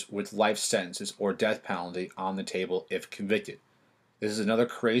charges with life sentences or death penalty on the table if convicted. This is another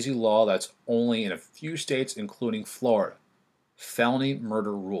crazy law that's only in a few states, including Florida. Felony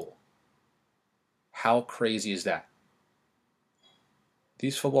murder rule. How crazy is that?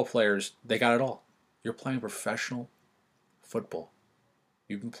 These football players, they got it all. You're playing professional football.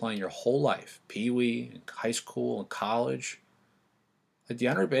 You've been playing your whole life. Pee-wee, high school, and college. Like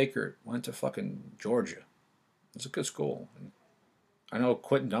DeAndre Baker went to fucking Georgia. It's a good school. I know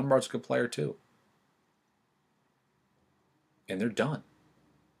Quentin Dunbar's a good player too. And they're done.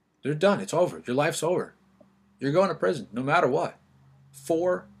 They're done. It's over. Your life's over. You're going to prison no matter what.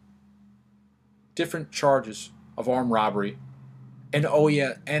 4 different charges of armed robbery. And oh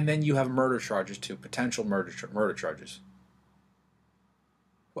yeah, and then you have murder charges too. Potential murder charges.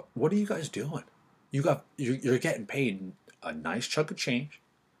 What are you guys doing? You're getting paid a nice chunk of change.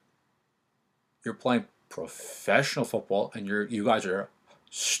 You're playing professional football, and you guys are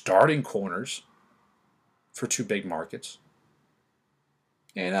starting corners for 2 big markets.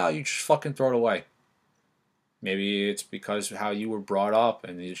 And now you just fucking throw it away. Maybe it's because of how you were brought up,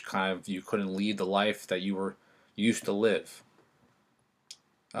 and you couldn't lead the life that you used to live.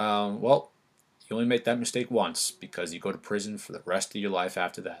 Well, you only make that mistake once because you go to prison for the rest of your life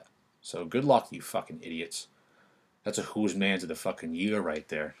after that. So good luck, you fucking idiots. That's a who's man's of the fucking year right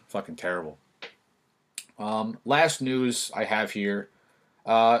there. Fucking terrible. Last news I have here,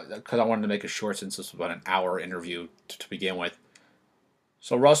 because I wanted to make it short since this was about an hour interview to begin with.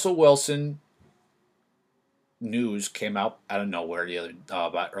 So Russell Wilson news came out of nowhere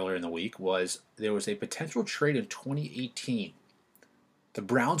about earlier in the week. There was a potential trade in 2018. The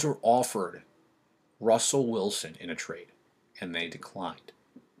Browns were offered Russell Wilson in a trade, and they declined.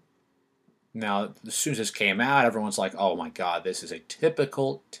 Now, as soon as this came out, everyone's like, oh my God, this is a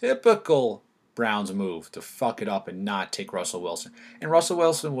typical Browns move to fuck it up and not take Russell Wilson. And Russell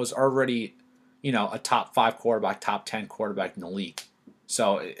Wilson was already, a top 5 quarterback, top 10 quarterback in the league.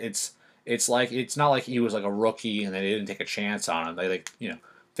 So it's not like he was like a rookie and they didn't take a chance on him. They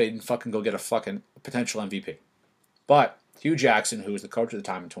didn't fucking go get a fucking potential MVP. But Hugh Jackson, who was the coach at the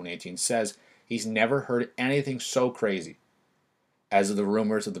time in 2018, says he's never heard anything so crazy as of the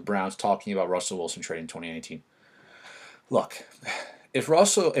rumors of the Browns talking about Russell Wilson trade in 2018. Look,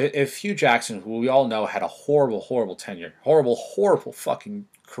 if Hugh Jackson, who we all know had a horrible tenure, horrible fucking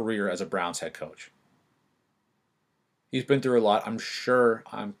career as a Browns head coach, he's been through a lot. I'm sure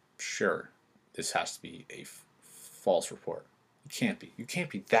this has to be a false report. You can't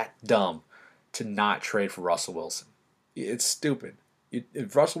be that dumb to not trade for Russell Wilson. It's stupid.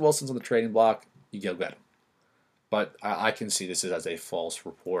 If Russell Wilson's on the trading block, you go get him. But I can see this as a false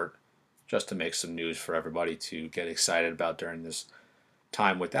report just to make some news for everybody to get excited about during this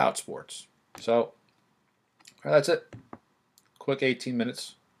time without sports. So, that's it. Quick 18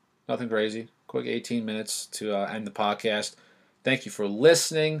 minutes. Nothing crazy. Quick 18 minutes to end the podcast. Thank you for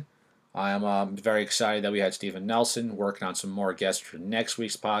listening. I am very excited that we had Steven Nelson working on some more guests for next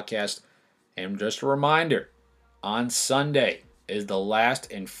week's podcast. And just a reminder, on Sunday is the last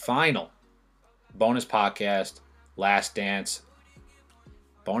and final bonus podcast, Last Dance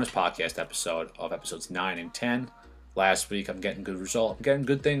bonus podcast episode of episodes 9 and 10. Last week, I'm getting good results. I'm getting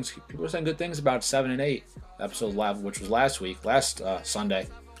good things. People are saying good things about 7 and 8 episode 11, which was last Sunday.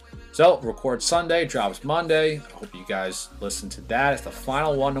 So, record Sunday, drops Monday. I hope you guys listen to that. It's the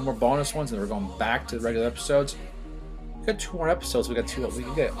final one, no more bonus ones, and we're going back to the regular episodes. We got 2 more episodes. We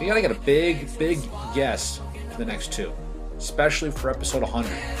gotta get a big guest for the next 2, especially for episode 100.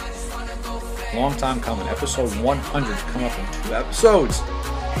 Long time coming. Episode 100 is coming up in 2 episodes.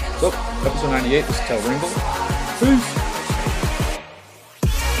 So, episode 98, this is Tel Ringle. Peace.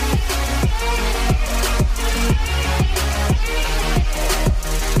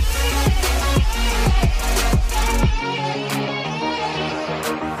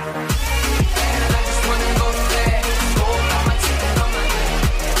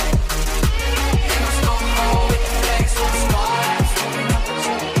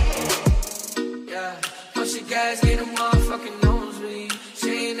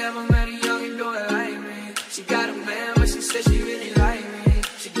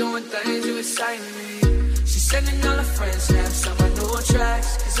 She sending all her friends snaps, so I know what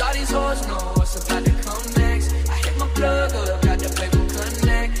tracks, cause all these hoes know what's about to come next. I hit my plug up, got the paper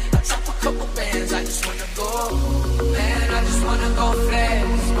connect. I drop a couple bands, I just wanna go. Man, I just wanna go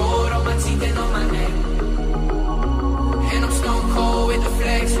flex.